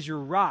good, that he is your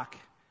rock.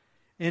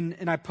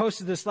 And I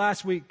posted this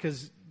last week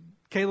because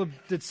Caleb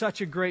did such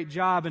a great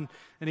job, and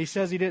he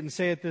says he didn't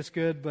say it this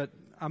good, but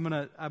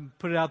I'm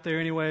put it out there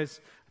anyways.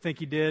 I think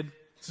he did.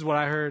 This is what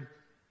I heard.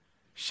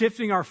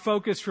 Shifting our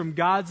focus from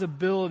God's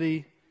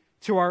ability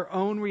to our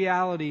own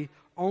reality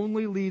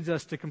only leads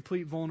us to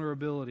complete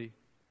vulnerability.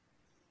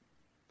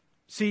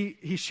 See,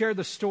 he shared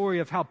the story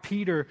of how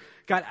Peter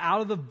got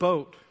out of the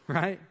boat,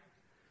 right?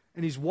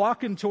 And he's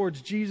walking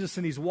towards Jesus,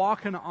 and he's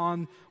walking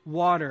on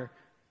water.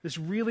 This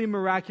really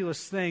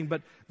miraculous thing.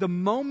 But the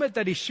moment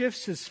that he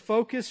shifts his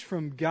focus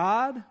from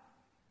God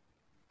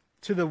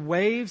to the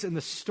waves and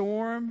the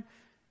storm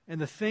and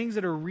the things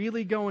that are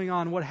really going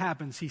on, what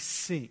happens? He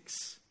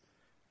sinks.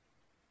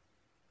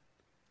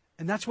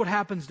 And that's what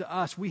happens to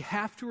us. We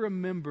have to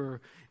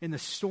remember in the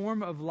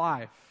storm of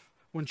life,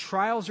 when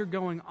trials are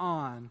going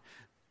on,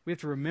 we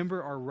have to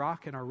remember our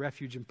rock and our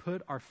refuge and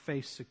put our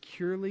faith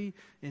securely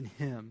in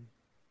him.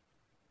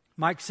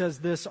 Mike says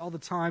this all the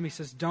time. He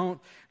says, don't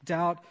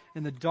doubt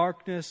in the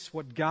darkness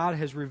what God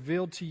has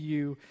revealed to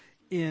you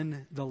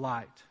in the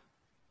light.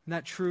 Isn't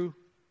that true?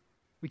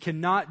 We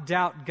cannot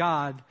doubt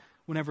God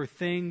whenever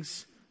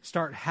things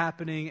start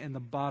happening and the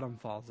bottom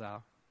falls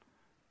out.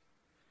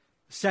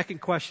 The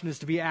second question is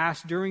to be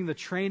asked during the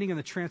training and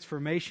the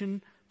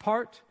transformation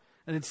part,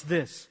 and it's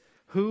this: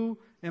 who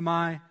am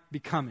I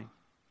becoming?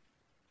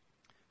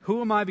 Who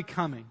am I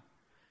becoming?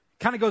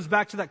 Kind of goes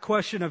back to that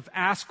question of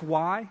ask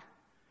why.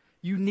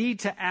 You need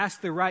to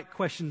ask the right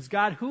questions.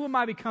 God, who am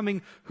I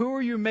becoming? Who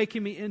are you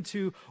making me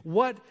into?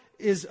 What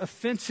is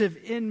offensive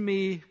in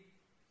me?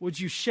 Would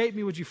you shape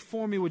me? Would you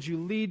form me? Would you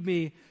lead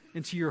me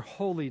into your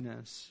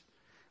holiness?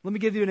 Let me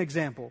give you an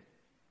example.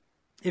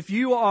 If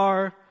you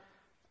are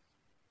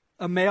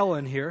a male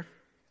in here,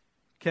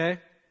 okay,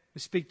 let me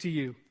speak to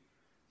you.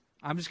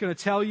 I'm just going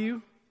to tell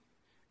you,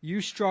 you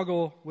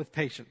struggle with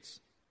patience.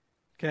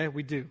 Okay,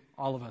 we do,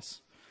 all of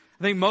us.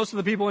 I think most of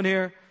the people in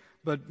here,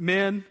 but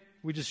men,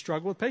 we just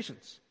struggle with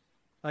patience.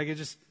 Like it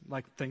just,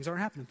 like things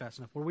aren't happening fast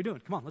enough. What are we doing?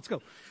 Come on, let's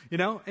go. You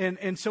know,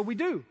 and so we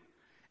do.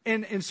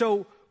 And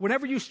so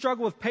whenever you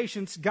struggle with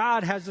patience,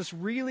 God has this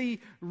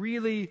really,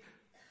 really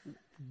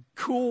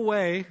cool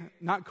way,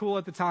 not cool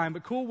at the time,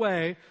 but cool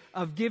way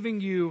of giving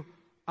you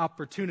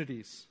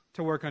opportunities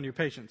to work on your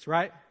patience,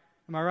 right?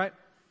 Am I right?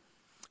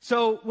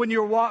 So when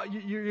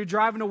you're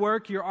driving to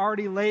work, you're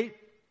already late,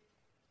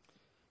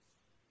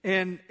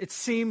 and it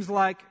seems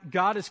like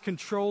God is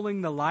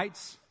controlling the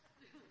lights.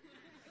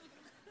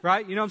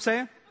 Right? You know what I'm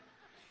saying?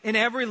 And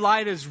every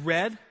light is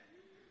red.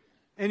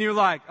 And you're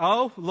like,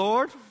 oh,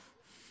 Lord,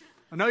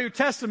 I know you're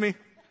testing me.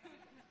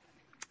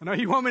 I know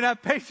you want me to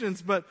have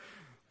patience, but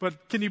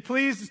can you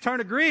please just turn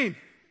it green?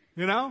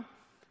 You know?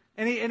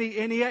 And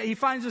he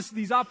finds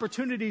these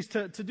opportunities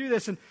to do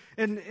this.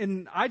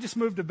 And I just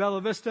moved to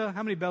Bella Vista.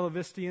 How many Bella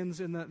Vistians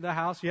in the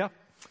house? Yeah.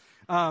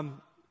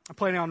 I'm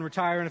planning on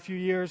retiring in a few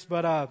years,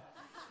 but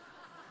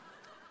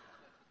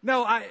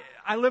no,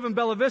 I live in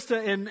Bella Vista,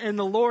 and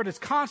the Lord is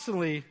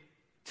constantly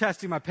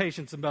testing my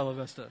patience in Bella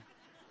Vista,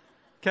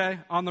 okay,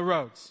 on the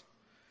roads.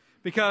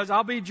 Because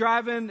I'll be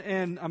driving,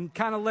 and I'm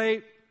kind of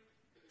late,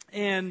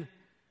 and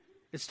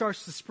it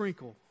starts to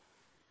sprinkle.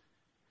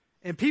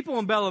 And people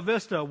in Bella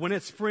Vista, when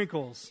it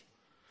sprinkles,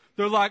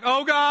 they're like,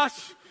 oh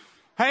gosh,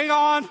 hang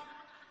on.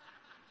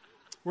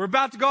 We're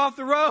about to go off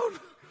the road.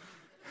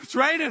 It's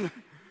raining.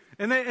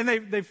 And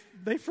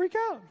they freak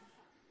out.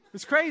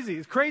 It's crazy.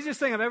 It's the craziest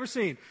thing I've ever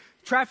seen.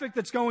 Traffic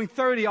that's going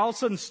 30 all of a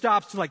sudden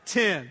stops to like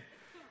 10.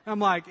 I'm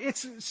like,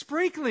 it's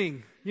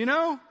sprinkling, you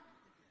know?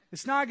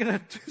 It's not gonna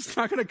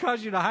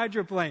cause you to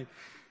hydroplane.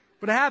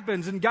 But it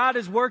happens, and God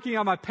is working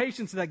on my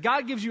patience, that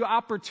God gives you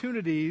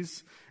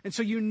opportunities, and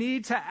so you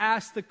need to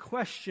ask the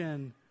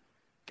question,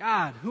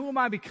 God, who am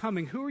I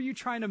becoming? Who are you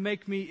trying to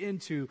make me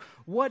into?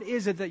 What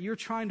is it that you're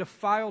trying to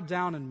file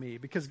down in me?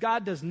 Because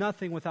God does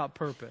nothing without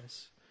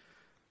purpose.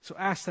 So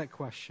ask that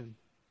question.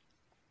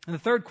 And the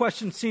third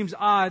question seems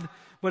odd,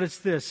 but it's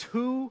this: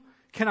 who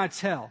can I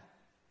tell?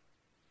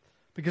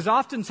 Because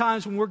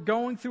oftentimes when we're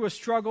going through a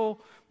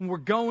struggle, when we're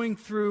going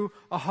through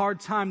a hard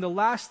time, the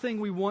last thing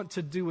we want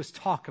to do is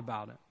talk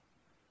about it.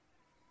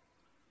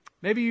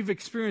 Maybe you've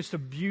experienced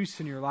abuse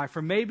in your life,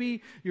 or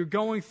maybe you're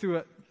going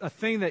through a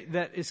thing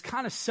that is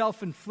kind of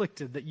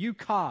self-inflicted, that you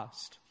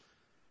caused.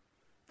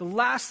 The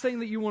last thing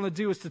that you want to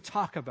do is to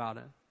talk about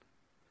it.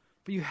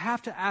 But you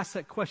have to ask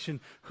that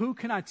question, who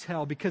can I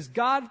tell? Because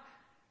God,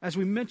 as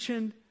we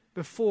mentioned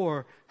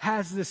before,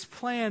 has this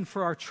plan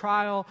for our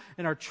trial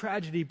and our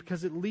tragedy,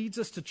 because it leads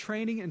us to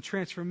training and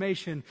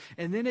transformation,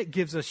 and then it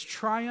gives us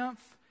triumph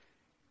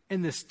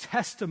and this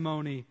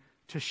testimony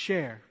to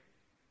share.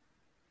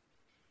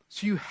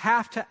 So you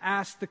have to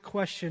ask the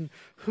question,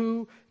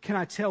 who can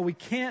I tell? We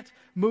can't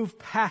move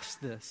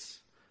past this.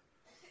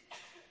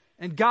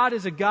 And God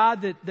is a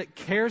God that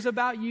cares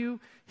about you.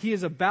 He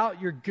is about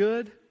your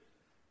good.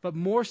 But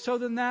more so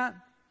than that,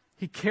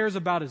 He cares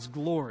about His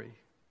glory.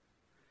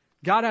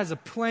 God has a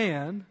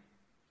plan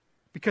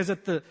because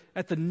at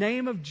the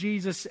name of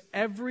Jesus,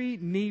 every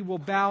knee will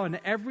bow and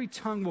every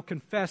tongue will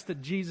confess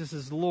that Jesus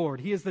is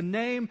Lord. He is the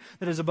name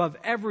that is above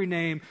every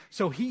name.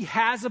 So He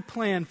has a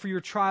plan for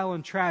your trial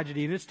and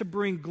tragedy, and it's to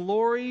bring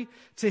glory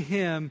to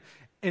Him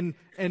and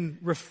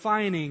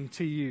refining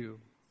to you,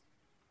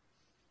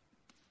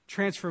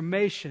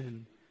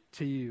 transformation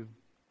to you.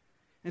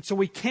 And so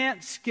we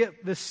can't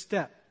skip this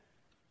step.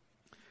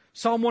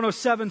 Psalm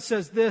 107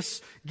 says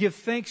this, "Give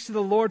thanks to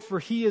the Lord,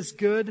 for He is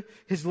good.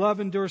 His love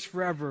endures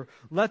forever.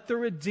 Let the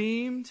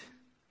redeemed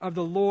of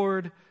the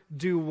Lord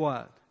do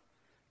what?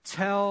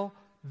 Tell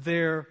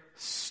their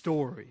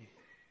story.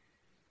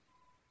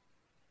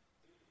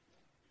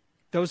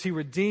 Those He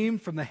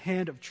redeemed from the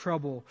hand of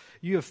trouble.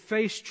 You have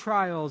faced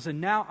trials,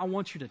 and now I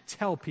want you to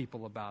tell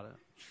people about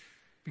it.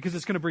 Because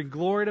it's going to bring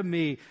glory to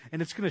me,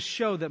 and it's going to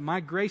show that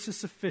my grace is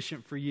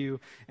sufficient for you,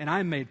 and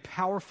I am made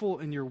powerful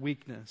in your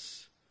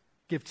weakness.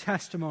 Give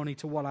testimony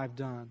to what I've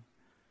done."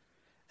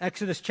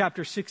 Exodus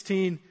chapter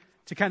 16,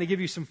 to kind of give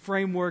you some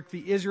framework,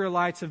 the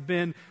Israelites have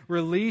been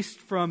released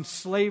from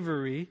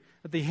slavery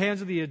at the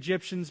hands of the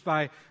Egyptians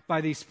by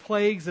these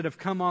plagues that have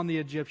come on the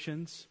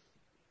Egyptians.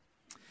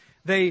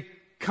 They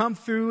come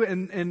through,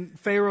 and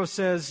Pharaoh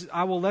says,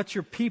 "I will let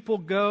your people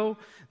go."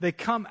 They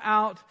come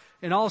out,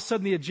 and all of a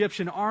sudden the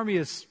Egyptian army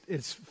is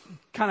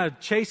kind of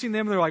chasing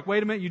them. They're like,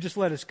 "Wait a minute, you just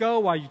let us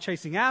go. Why are you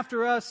chasing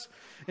after us?"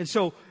 And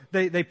so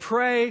they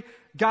pray.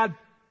 God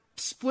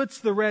splits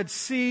the Red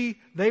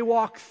Sea. They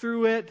walk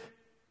through it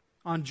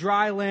on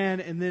dry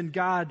land, and then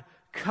God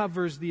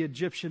covers the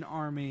Egyptian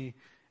army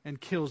and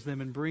kills them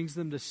and brings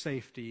them to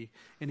safety,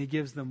 and He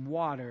gives them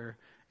water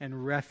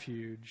and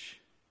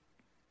refuge.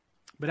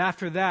 But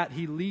after that,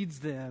 He leads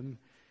them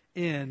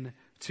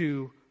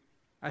into,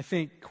 I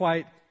think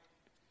quite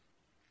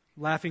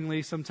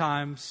laughingly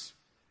sometimes,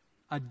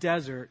 a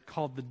desert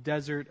called the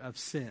desert of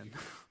sin.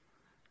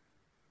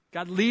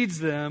 God leads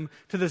them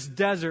to this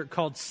desert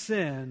called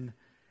sin,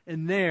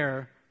 and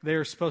there they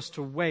are supposed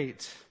to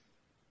wait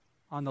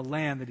on the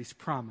land that He's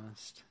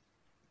promised.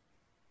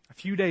 A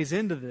few days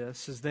into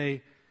this, as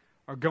they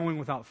are going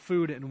without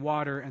food and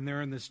water, and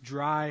they're in this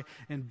dry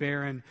and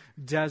barren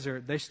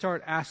desert, they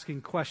start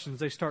asking questions.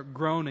 They start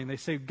groaning. They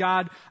say,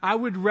 "God, I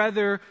would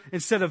rather,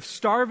 instead of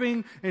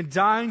starving and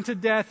dying to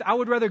death, I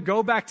would rather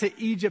go back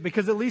to Egypt,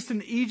 because at least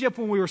in Egypt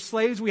when we were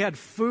slaves, we had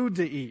food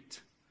to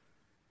eat."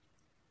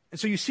 And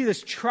so you see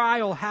this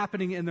trial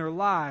happening in their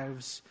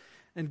lives,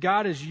 and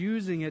God is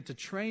using it to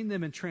train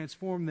them and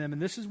transform them.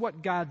 And this is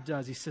what God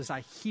does. He says, "I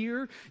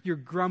hear your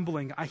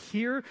grumbling. I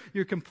hear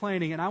your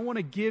complaining, and I want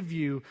to give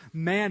you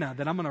manna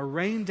that I'm going to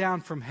rain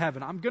down from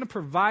heaven. I'm going to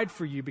provide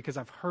for you because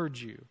I've heard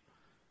you."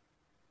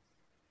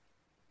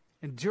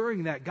 And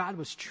during that, God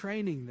was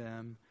training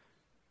them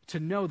to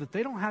know that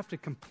they don't have to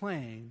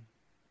complain,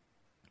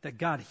 that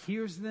God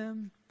hears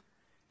them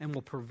and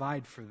will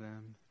provide for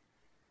them.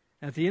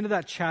 And at the end of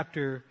that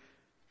chapter,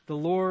 the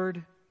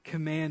Lord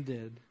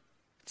commanded,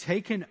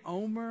 "Take an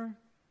omer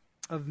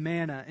of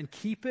manna and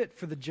keep it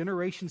for the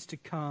generations to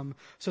come,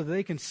 so that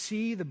they can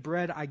see the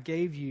bread I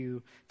gave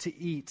you to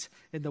eat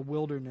in the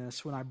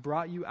wilderness when I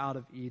brought you out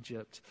of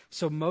Egypt."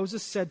 So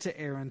Moses said to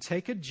Aaron,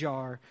 "Take a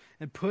jar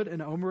and put an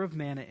omer of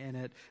manna in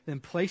it, then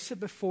place it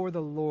before the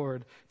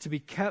Lord to be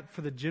kept for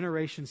the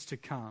generations to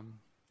come."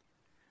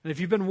 And if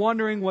you've been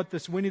wondering what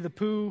this Winnie the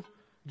Pooh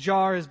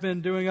jar has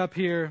been doing up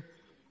here,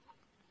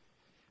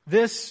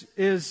 this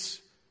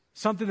is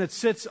something that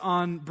sits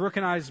on Brooke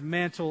and I's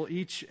mantle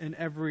each and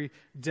every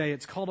day.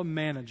 It's called a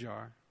manna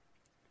jar.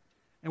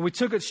 And we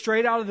took it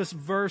straight out of this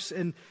verse,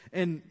 and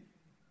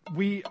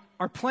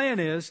our plan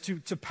is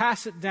to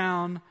pass it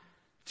down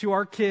to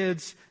our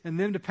kids and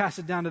them to pass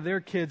it down to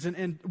their kids.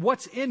 And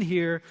what's in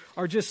here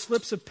are just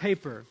slips of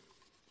paper.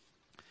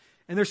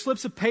 And they're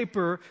slips of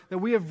paper that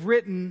we have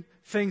written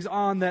things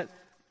on that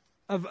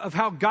of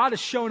how God has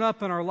shown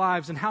up in our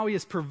lives and how He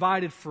has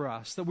provided for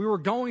us. That we were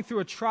going through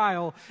a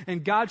trial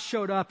and God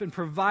showed up and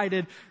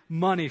provided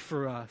money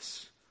for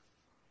us.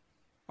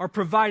 Or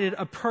provided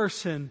a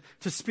person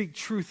to speak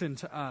truth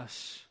into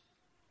us.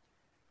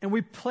 And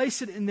we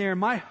place it in there.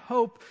 My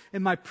hope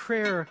and my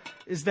prayer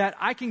is that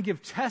I can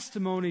give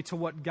testimony to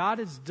what God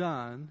has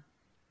done,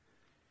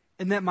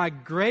 and that my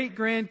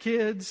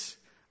great-grandkids,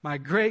 my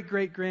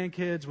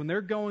great-great-grandkids, when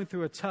they're going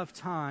through a tough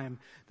time,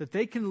 that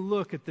they can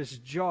look at this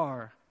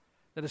jar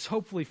that is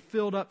hopefully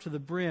filled up to the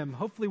brim.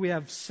 Hopefully we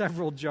have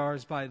several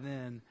jars by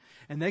then.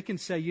 And they can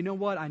say, "You know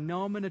what? I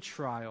know I'm in a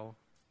trial,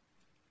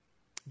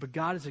 but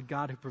God is a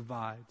God who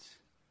provides,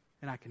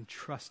 and I can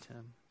trust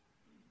Him."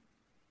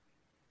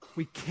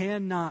 We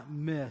cannot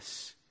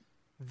miss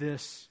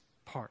this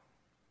part.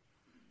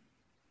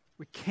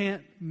 We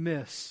can't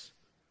miss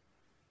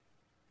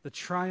the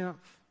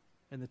triumph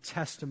and the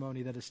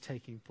testimony that is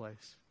taking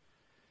place.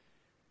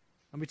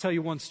 Let me tell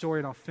you one story,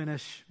 and I'll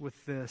finish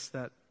with this,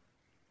 that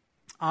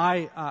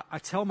I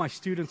tell my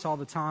students all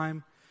the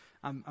time.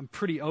 I'm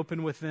pretty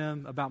open with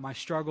them about my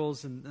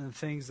struggles and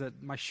things,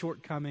 that my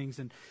shortcomings,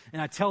 and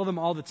I tell them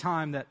all the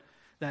time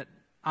that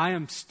I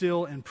am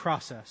still in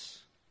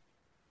process,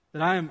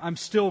 that I'm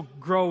still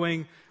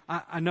growing.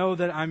 I know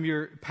that I'm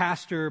your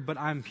pastor, but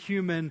I'm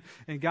human,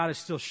 and God is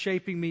still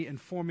shaping me and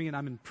forming, and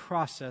I'm in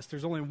process.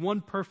 There's only one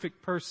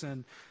perfect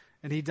person,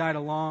 and he died a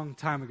long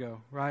time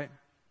ago, right?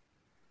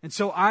 And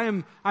so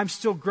I'm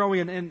still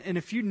growing, and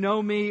if you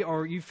know me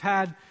or you've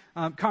had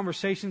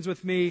conversations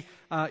with me,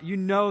 you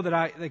know that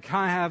I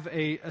kind of have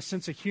a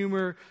sense of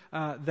humor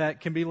that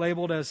can be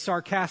labeled as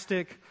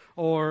sarcastic,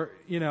 or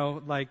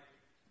like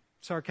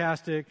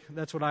sarcastic.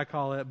 That's what I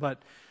call it.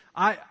 But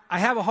I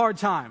have a hard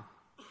time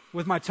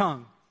with my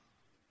tongue,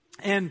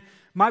 and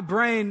my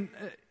brain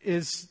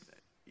is.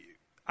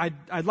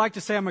 I'd like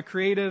to say I'm a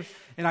creative,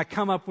 and I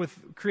come up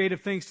with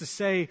creative things to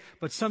say,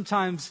 but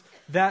sometimes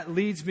that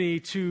leads me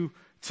to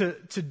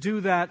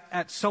do that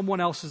at someone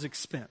else's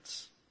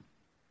expense.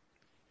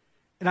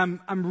 And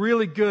I'm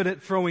really good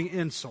at throwing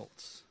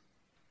insults.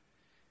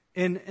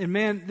 And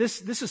man,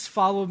 this has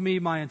followed me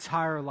my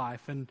entire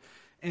life,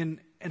 and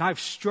I've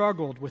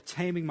struggled with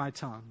taming my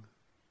tongue.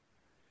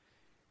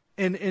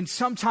 And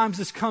sometimes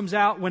this comes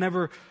out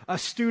whenever a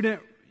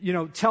student,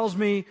 tells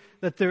me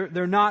that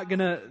they're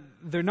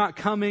not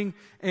coming,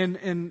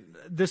 and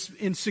this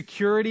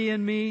insecurity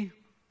in me,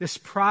 this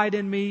pride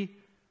in me,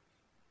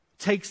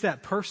 takes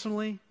that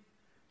personally.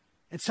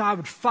 And so I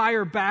would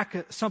fire back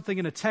at something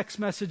in a text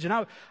message,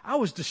 and I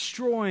was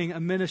destroying a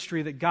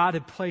ministry that God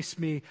had placed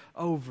me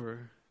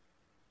over.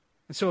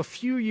 And so a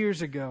few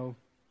years ago,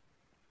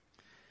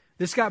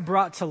 this got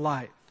brought to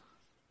light.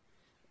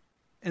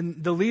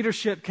 And the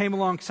leadership came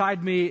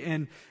alongside me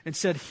and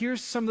said,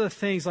 here's some of the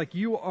things, like,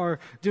 you are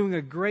doing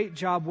a great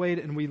job, Wade,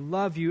 and we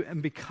love you.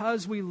 And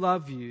because we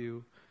love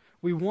you,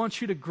 we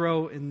want you to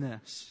grow in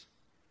this.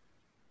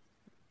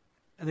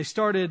 And they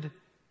started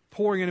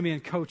pouring into me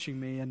and coaching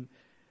me. And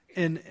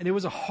it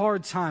was a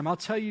hard time. I'll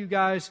tell you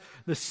guys,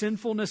 the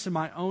sinfulness in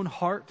my own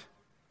heart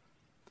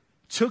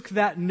took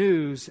that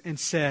news and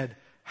said,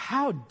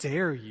 how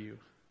dare you?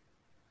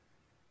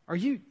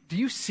 Do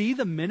you see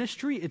the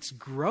ministry? It's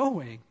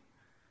growing.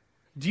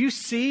 Do you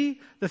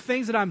see the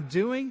things that I'm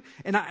doing?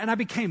 And I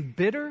became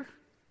bitter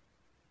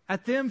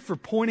at them for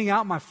pointing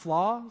out my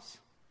flaws.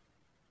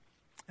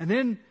 And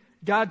then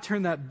God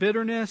turned that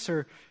bitterness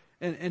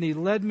and he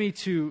led me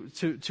to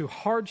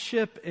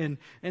hardship, and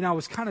I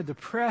was kind of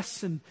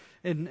depressed, and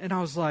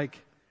I was like,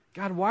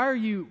 God, why are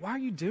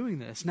you doing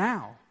this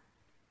now?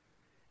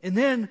 And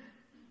then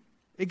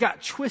it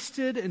got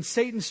twisted, and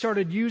Satan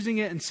started using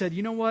it and said,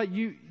 you know what,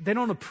 they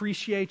don't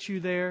appreciate you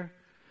there.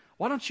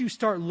 Why don't you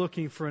start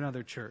looking for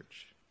another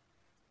church?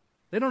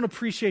 They don't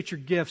appreciate your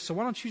gifts, so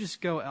why don't you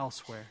just go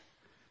elsewhere?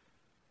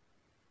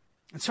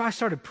 And so I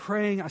started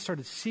praying, I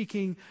started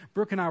seeking.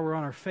 Brooke and I were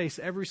on our face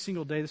every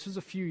single day. This was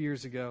a few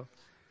years ago.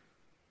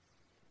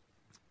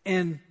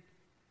 And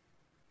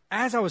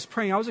as I was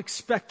praying, I was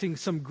expecting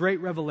some great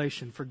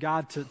revelation for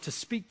God to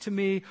speak to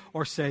me,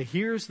 or say,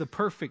 here's the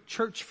perfect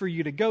church for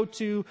you to go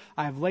to.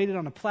 I have laid it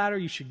on a platter.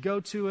 You should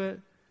go to it.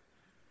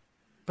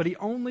 But he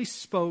only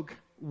spoke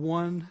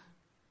one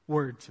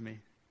word to me.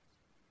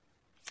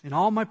 In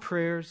all my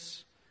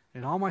prayers,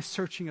 in all my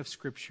searching of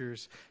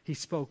scriptures, he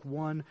spoke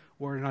one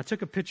word. And I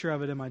took a picture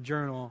of it in my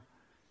journal.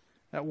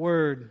 That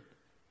word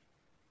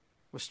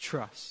was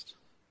trust.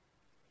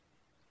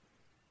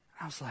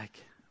 I was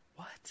like,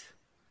 what?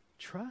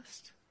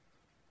 Trust?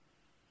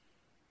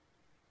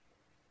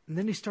 And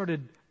then he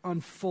started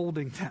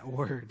unfolding that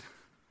word.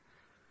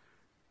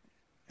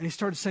 And he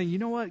started saying, you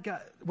know what,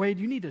 God, Wade,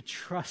 you need to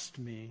trust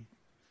me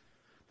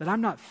that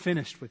I'm not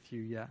finished with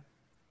you yet.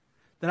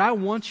 That I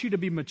want you to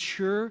be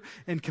mature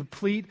and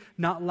complete,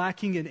 not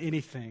lacking in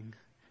anything.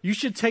 You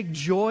should take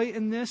joy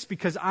in this,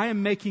 because I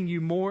am making you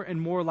more and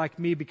more like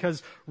me,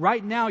 because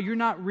right now you're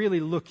not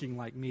really looking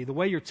like me. The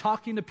way you're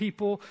talking to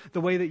people,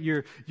 the way that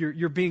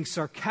you're being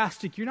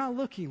sarcastic, you're not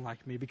looking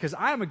like me, because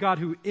I am a God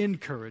who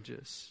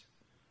encourages.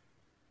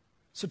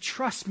 So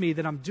trust me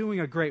that I'm doing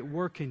a great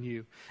work in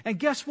you. And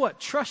guess what?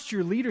 Trust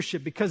your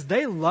leadership, because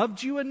they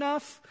loved you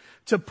enough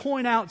to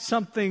point out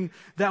something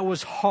that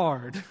was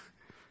hard.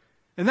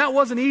 And that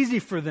wasn't easy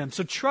for them.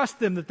 So trust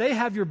them that they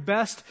have your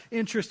best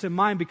interest in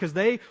mind, because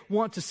they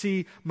want to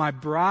see my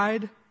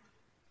bride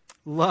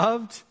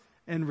loved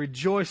and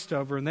rejoiced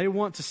over, and they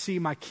want to see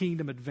my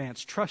kingdom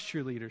advance. Trust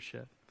your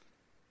leadership.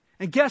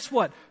 And guess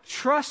what?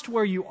 Trust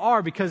where you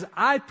are, because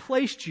I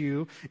placed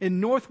you in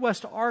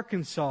Northwest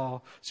Arkansas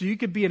so you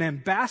could be an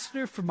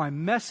ambassador for my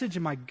message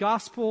and my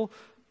gospel.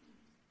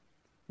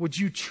 Would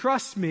you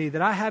trust me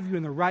that I have you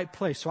in the right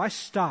place? So I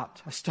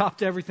stopped. I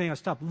stopped everything. I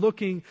stopped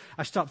looking.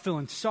 I stopped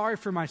feeling sorry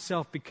for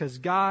myself, because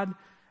God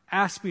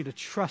asked me to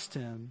trust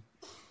him,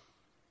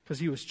 because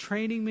he was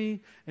training me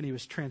and he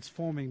was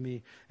transforming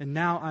me. And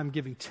now I'm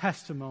giving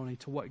testimony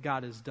to what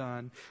God has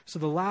done. So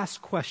the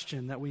last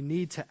question that we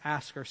need to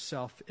ask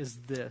ourselves is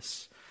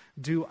this: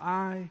 do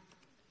I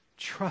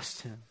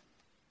trust him?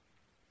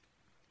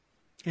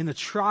 In the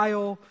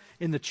trial,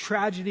 in the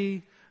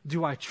tragedy,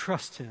 do I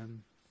trust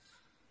him?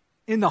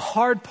 In the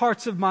hard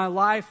parts of my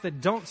life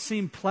that don't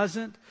seem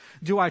pleasant,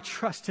 do I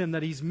trust him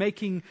that he's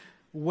making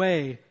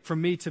way for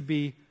me to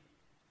be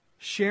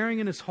sharing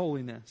in his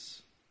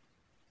holiness?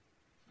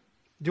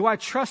 Do I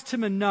trust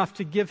him enough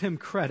to give him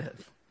credit?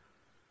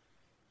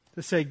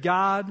 To say,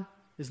 God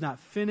is not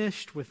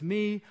finished with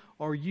me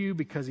or you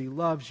because he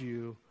loves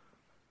you.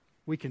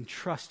 We can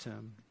trust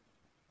him.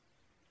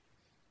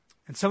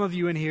 And some of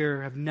you in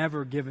here have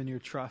never given your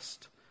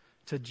trust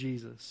to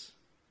Jesus.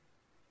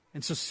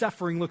 And so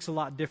suffering looks a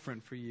lot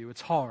different for you.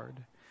 It's hard.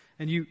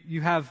 And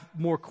you have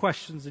more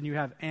questions than you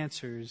have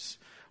answers.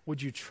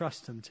 Would you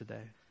trust him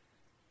today?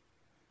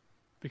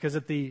 Because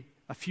a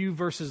few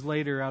verses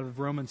later out of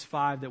Romans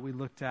 5 that we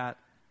looked at,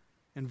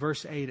 in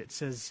verse 8, it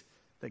says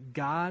that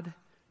God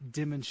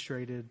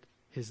demonstrated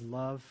his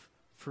love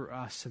for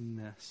us in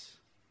this.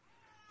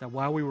 That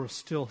while we were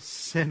still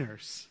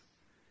sinners,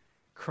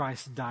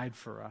 Christ died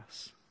for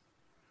us.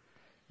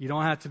 You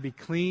don't have to be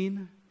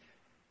clean.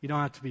 You don't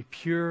have to be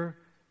pure.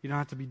 You don't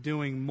have to be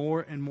doing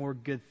more and more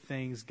good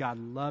things. God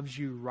loves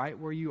you right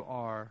where you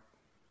are.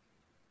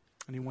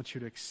 And he wants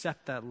you to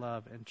accept that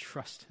love and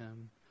trust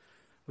him.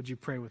 Would you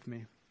pray with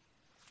me?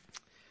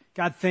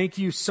 God, thank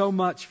you so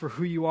much for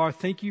who you are.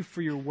 Thank you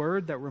for your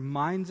word that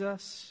reminds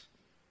us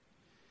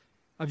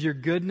of your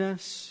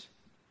goodness,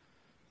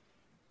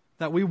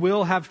 that we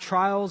will have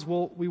trials,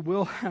 we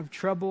will have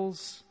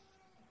troubles.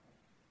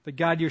 But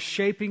God, you're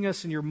shaping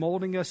us and you're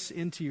molding us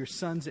into your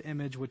Son's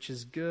image, which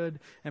is good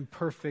and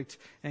perfect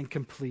and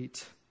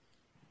complete.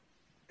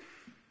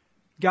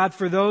 God,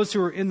 for those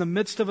who are in the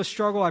midst of a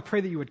struggle, I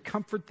pray that you would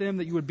comfort them,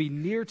 that you would be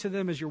near to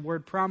them as your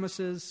word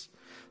promises,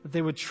 that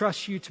they would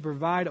trust you to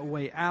provide a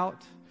way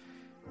out.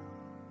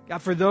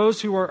 God, for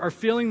those who are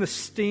feeling the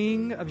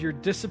sting of your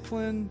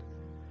discipline,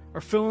 or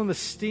feeling the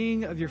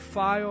sting of your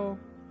file,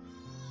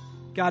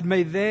 God,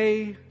 may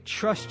they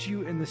trust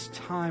you in this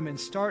time and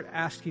start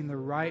asking the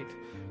right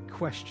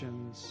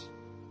questions.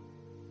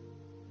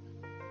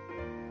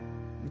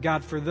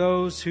 God, for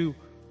those who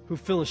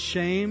feel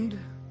ashamed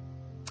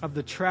of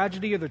the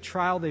tragedy or the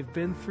trial they've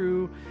been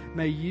through,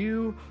 may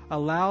you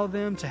allow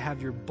them to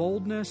have your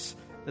boldness,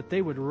 that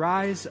they would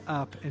rise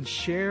up and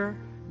share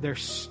their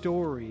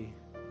story,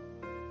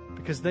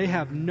 because they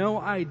have no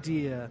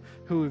idea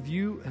who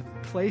you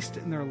have placed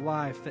in their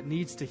life that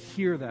needs to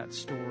hear that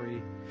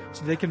story,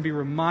 so they can be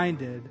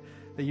reminded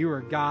that you are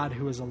a God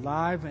who is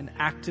alive and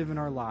active in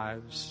our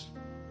lives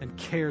and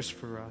cares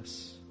for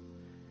us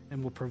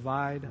and will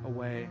provide a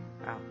way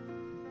out.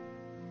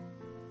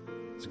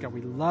 So God,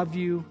 we love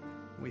you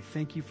and we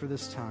thank you for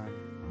this time.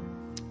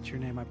 In your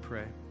name I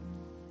pray.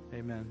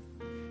 Amen.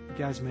 You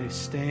guys may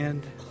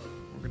stand.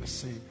 We're going to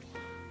sing.